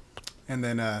moment. And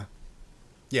then,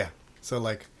 yeah. So,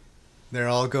 like, they're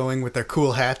all going with their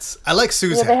cool hats. I like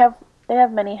Sue's Yeah, hat. they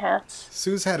have many hats.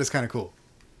 Sue's hat is kind of cool.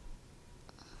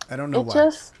 I don't know It why.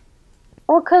 just,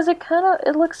 well, because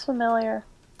it looks familiar.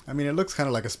 I mean, it looks kind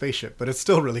of like a spaceship, but it's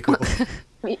still really cool.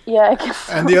 Yeah, I guess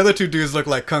so. And the other two dudes look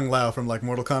like Kung Lao from like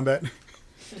Mortal Kombat.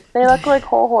 They look like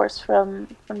Whole Horse from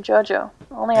JoJo.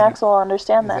 Only And- Axel will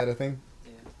understand Is that. that a thing?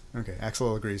 Yeah. Okay,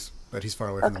 Axel agrees, but he's far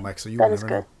away from the Okay, mic, so you that will is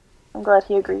never good. I'm glad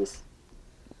he agrees.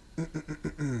 know.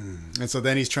 And so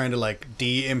then he's trying to like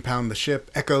de-impound the ship.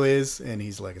 Echo is, and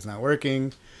he's like, it's not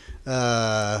working.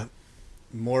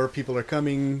 More people are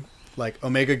coming. Like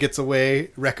Omega gets away.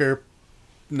 Wrecker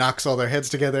knocks all their heads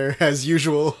together as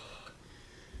usual.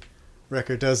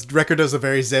 Wrecker does a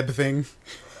very Zeb thing.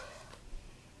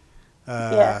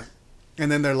 Yeah.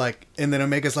 And then they're like, and then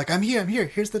Omega's like, I'm here.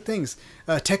 Here's the things.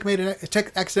 Tech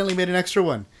accidentally made an extra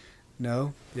one.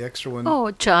 No, the extra one. Oh,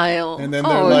 child. And then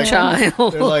they're oh, like,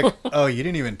 child. they're like, oh, you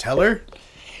didn't even tell her?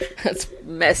 That's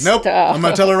messed Nope. up. I'm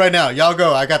gonna tell her right now. Y'all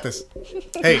go. I got this.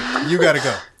 Hey, you gotta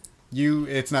go.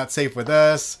 It's not safe with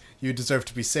us. You deserve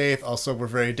to be safe. Also, we're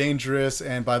very dangerous.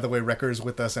 And by the way, Wrecker's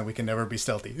with us, and we can never be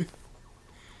stealthy.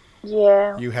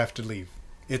 Yeah. You have to leave.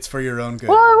 It's for your own good.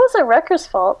 Well, it wasn't Wrecker's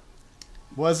fault.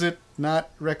 Was it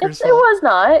not Wrecker's It fault? was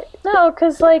not. No,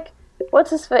 because, like, what's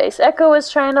his face? Echo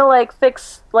was trying to, like,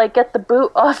 get the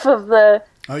boot off of the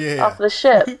Oh yeah. off the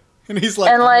ship. And he's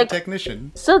like, And, I'm like- a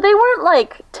technician. So they weren't,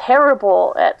 like,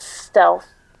 terrible at stealth,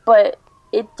 but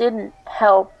it didn't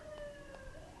help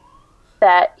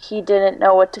that he didn't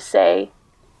know what to say.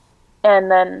 And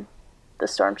then the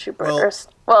stormtrooper,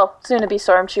 soon to be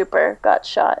stormtrooper, got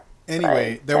shot. Anyway,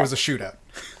 Right. there was a shootout.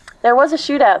 There was a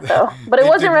shootout, though, but it It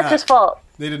wasn't did not. Wrecker's fault.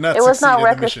 They did not. It was succeed not in the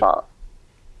Wrecker's mission. fault.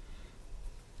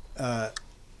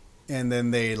 And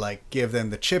then they like give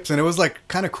them the chips, and it was like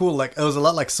kind of cool. Like it was a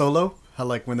lot like Solo, how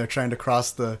like when they're trying to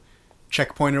cross the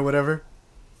checkpoint or whatever,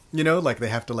 you know, like they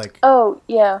have to like. Oh,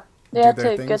 yeah. They Do had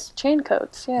their to things. get chain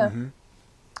codes, yeah. Mhm.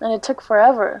 And it took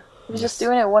forever. He was just Yes.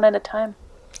 doing it one at a time.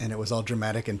 And it was all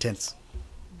dramatic and tense.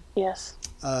 Yes.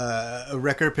 A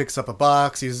Wrecker picks up a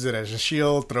box, uses it as a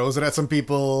shield, throws it at some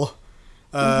people,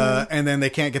 and then they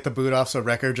can't get the boot off, so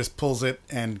Wrecker just pulls it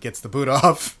and gets the boot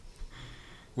off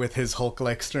with his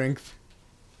Hulk-like strength.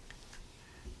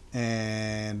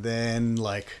 And then,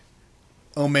 like,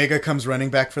 Omega comes running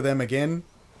back for them again.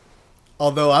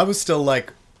 Although I was still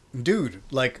like, dude,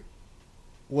 like,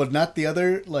 would not the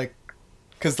other, like,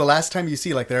 because the last time you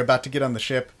see, like, they're about to get on the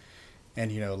ship,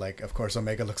 and, you know, like, of course,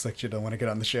 Omega looks like she don't want to get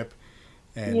on the ship.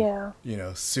 And, Yeah. you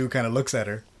know, Sue kind of looks at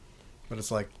her. But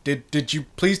it's like, did you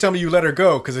please tell me you let her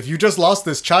go? Because if you just lost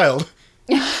this child,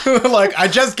 like, I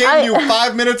just gave you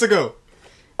 5 minutes ago.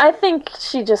 I think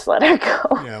she just let her go.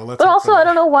 Yeah, well, let's but hope also, for I that.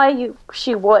 don't know why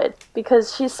she would,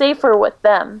 because she's safer with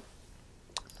them.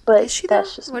 But Is she there?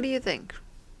 that's just. What do you think?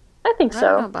 I think I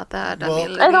don't know so. about that. Well- I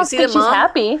mean, I do you don't see think the she's mom?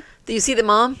 happy. Do you see the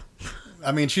mom?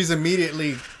 I mean, she's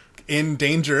immediately in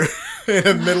danger in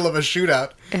the middle of a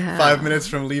shootout, Yeah. 5 minutes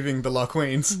from leaving the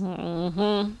Lockwains.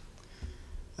 Mm-hmm.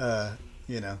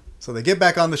 You know, so they get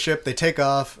back on the ship, they take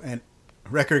off, and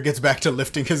Wrecker gets back to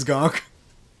lifting his gonk.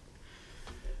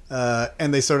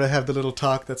 And they sort of have the little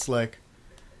talk that's like,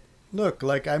 look,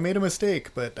 like, I made a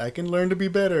mistake, but I can learn to be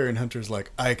better. And Hunter's like,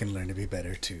 I can learn to be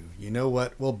better, too. You know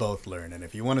what? We'll both learn. And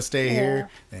if you want to stay here,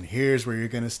 then here's where you're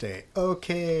going to stay.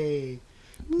 Okay.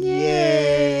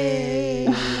 Yay!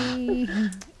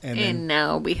 And And then,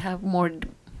 now we have one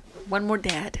more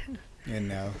dad. and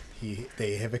now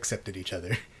they have accepted each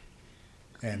other.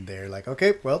 And they're like,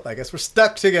 okay, well, I guess we're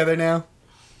stuck together now.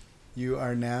 You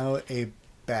are now a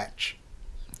batch.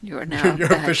 You are now Your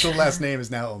back. official last name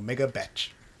is now Omega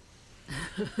Batch.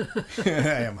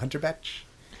 I am Hunter Batch.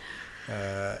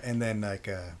 And then like,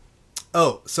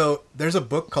 so there's a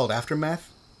book called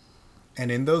Aftermath,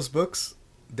 and in those books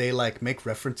they like make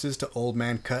references to Old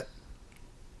Man Cut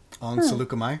on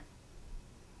Seleucami.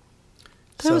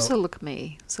 That was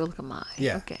Seleucami.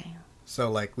 Yeah. Okay.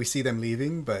 So like we see them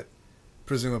leaving, but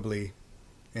presumably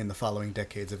in the following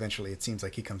decades, eventually it seems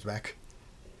like he comes back.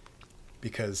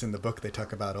 Because in the book they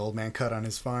talk about Old Man Cut on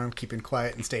his farm, keeping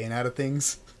quiet and staying out of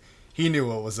things. He knew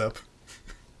what was up.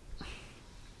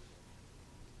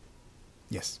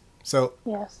 Yes. So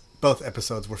Yes. both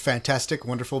episodes were fantastic,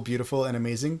 wonderful, beautiful, and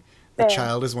amazing. The Very.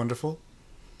 child is wonderful.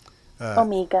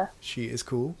 Omega. She is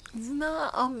cool. It's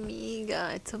not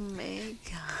Omega. It's Omega.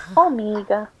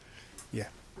 Omega. Yeah.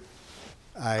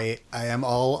 I am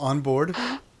all on board.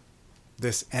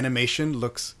 This animation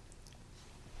looks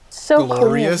So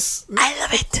glorious. I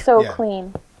love it. clean. So Yeah.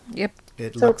 clean. Yep.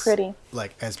 It So looks pretty.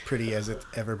 like as pretty as it's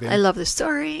ever been. I love the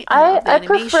story. I- love the I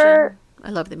animation. prefer- I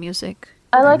love the music.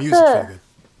 I like music's really the good.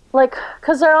 like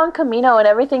because they're on Camino and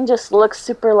everything just looks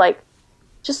super like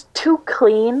just too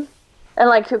clean. And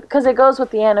like because it goes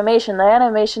with the animation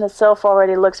itself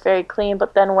already looks very clean,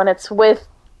 but then when it's with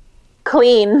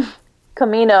clean,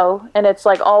 Kamino, and it's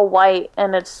like all white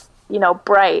and it's, you know,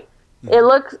 bright.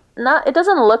 It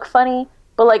doesn't look funny,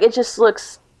 but like it just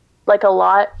looks like a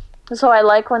lot. So I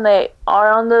like when they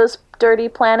are on those dirty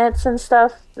planets and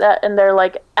stuff, and they're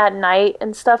like at night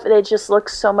and stuff. They just look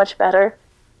so much better,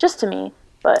 just to me.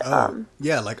 But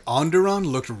yeah, like Onderon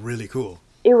looked really cool.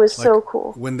 it was Like, so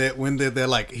cool. when they're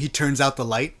like, he turns out the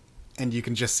light and you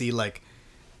can just see like,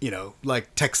 you know,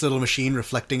 like Tech's little machine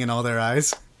reflecting in all their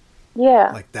eyes.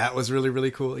 Yeah, Like that was really,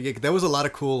 really cool. Yeah, there was a lot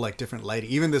of cool like different lighting.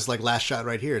 Even this like last shot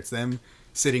right here, it's them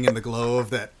sitting in the glow of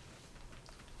that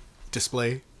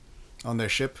display on their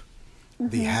ship,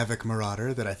 the Havoc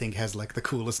Marauder, that I think has like the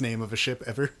coolest name of a ship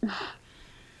ever.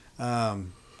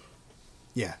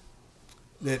 Yeah,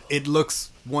 it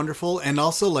looks wonderful, and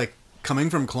also like coming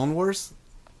from Clone Wars,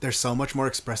 they're so much more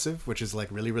expressive, which is like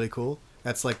really, really cool.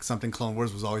 That's like something Clone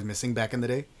Wars was always missing back in the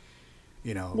day.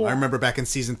 You know, Yeah. I remember back in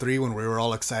season 3 when we were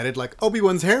all excited, like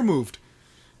Obi-Wan's hair moved,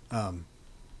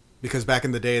 because back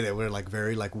in the day they were like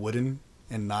very like wooden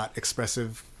and not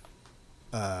expressive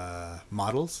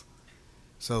models.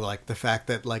 So like the fact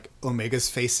that like Omega's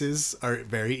faces are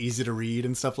very easy to read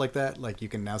and stuff like that, like you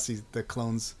can now see the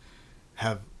clones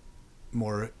have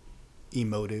more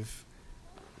emotive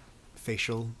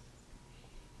facial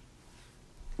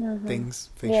things,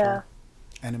 facial Yeah.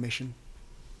 animation.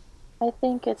 I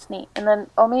think it's neat. And then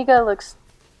Omega looks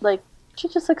like she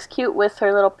just looks cute with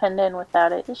her little pendant.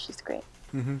 Without it, she's great.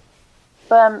 Mm-hmm.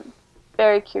 But I'm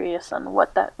very curious on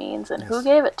what that means and who Yes.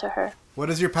 gave it to her. What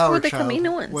is your power, are the child?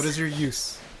 Kaminoans? What is your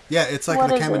use? Yeah, it's like What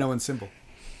the is it? Kaminoan symbol.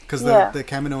 Because Yeah. the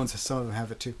Kaminoans, some of them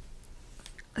have it too.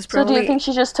 It's So do probably you think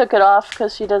she just took it off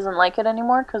because she doesn't like it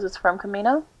anymore because it's from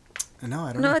Kamino? No,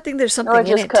 I don't no. know. I think there's something Or in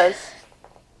just it, because?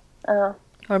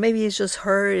 or maybe it's just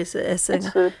her as It's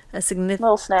food. a significant.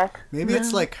 Little snack. Maybe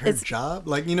it's No, like her it's- job,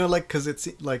 like, you know, like, because it's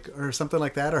like, or something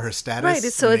like that, or her status.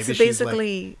 Right. So and it's maybe she's, like-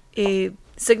 basically it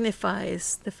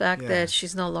signifies the fact Yeah. that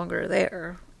she's no longer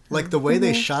there. Like the way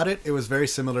they shot it, it was very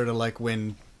similar to like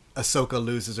when Ahsoka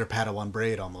loses her Padawan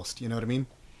braid almost. You know what I mean?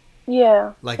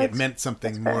 Yeah. Like it that's- meant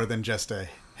something that's fair. more than just a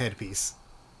headpiece.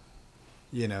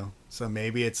 You know? So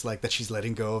maybe it's like that she's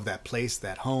letting go of that place,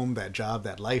 that home, that job,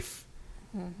 that life.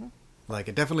 Like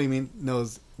it definitely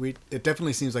it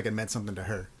definitely seems like it meant something to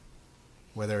her.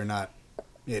 Whether or not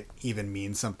it even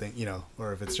means something, you know,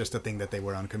 or if it's just a thing that they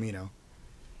were on Camino.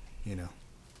 You know.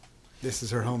 This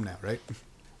is her home now, right?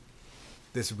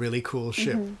 This really cool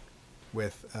ship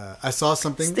with I saw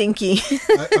something Stinky.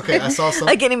 I saw something.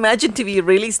 I can imagine to be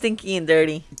really stinky and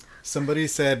dirty. Somebody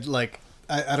said like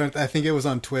I think it was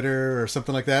on Twitter or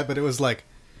something like that, but it was like,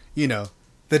 you know,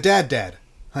 the dad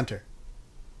Hunter,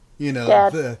 you know,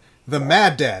 Dad. the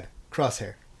mad dad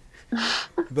Crosshair,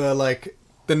 the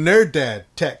nerd dad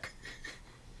Tech,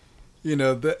 you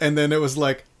know, and then it was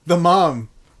like the mom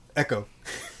Echo.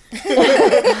 Do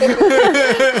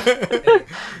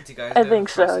you guys I know think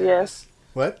who so, Crosshair yes. is?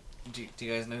 What? Do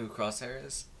you guys know who Crosshair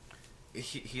is?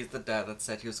 He's the dad that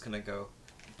said he was gonna go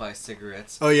buy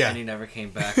cigarettes. Oh, yeah. And he never came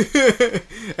back.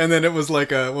 And then it was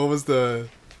like what was the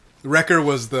Wrecker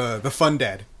was the fun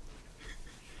dad,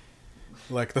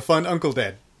 like the fun uncle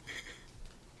dad.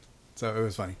 So it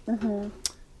was funny.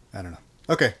 I don't know.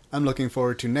 Okay, I'm looking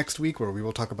forward to next week where we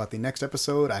will talk about the next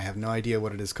episode. I have no idea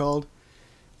what it is called.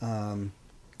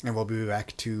 And we'll be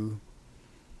back to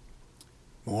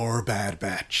more Bad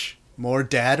Batch. More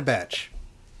Dad Batch.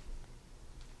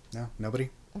 No? Nobody?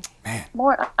 Man.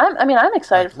 More. I'm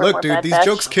excited for Look, more dude, Bad these Batch.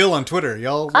 jokes kill on Twitter.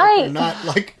 Y'all I- are not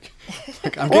like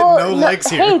I'm getting no likes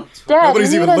here. Hey, Dad,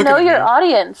 Nobody's you even need to looking know at your me.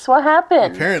 audience. What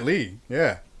happened? Apparently,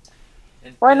 yeah.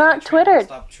 And We're Billy not Trent will Twittered.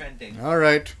 Stop trending. All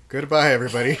right. Goodbye,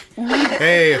 everybody.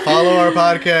 Hey, follow our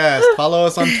podcast. Follow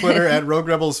us on Twitter at Rogue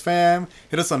Rebels Fam.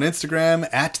 Hit us on Instagram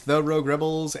at The Rogue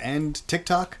Rebels and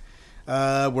TikTok,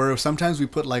 where sometimes we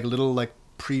put like little like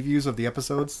previews of the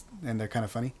episodes, and they're kind of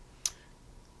funny.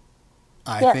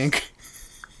 I Yes. think.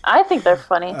 I think they're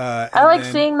funny. And I like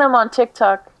then- seeing them on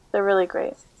TikTok. They're really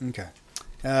great. Okay.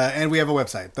 And we have a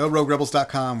website,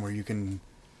 theroguerebels.com, where you can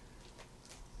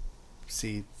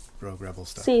see Rogue Rebel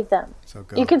stuff. See them. So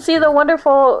go. You can see the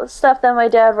wonderful stuff that my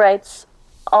dad writes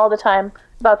all the time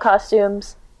about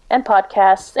costumes and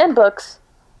podcasts and books.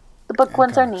 The book And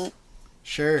ones comics. are neat.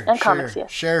 Share. And share, comics,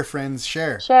 yes. Share, friends.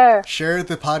 Share. Share. Share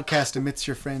the podcast amidst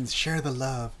your friends. Share the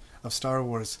love of Star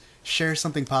Wars. Share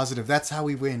something positive. That's how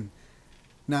we win.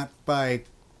 Not by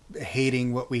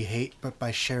hating what we hate, but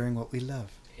by sharing what we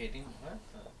love. Hating what?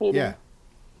 Hating. Yeah.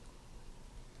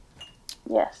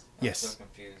 Yes. I'm Yes. so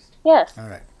confused. Yes. All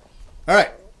right. All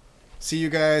right. See you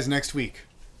guys next week.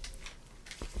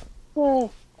 Yay.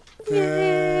 That's the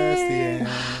end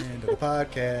of the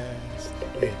podcast.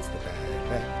 It's the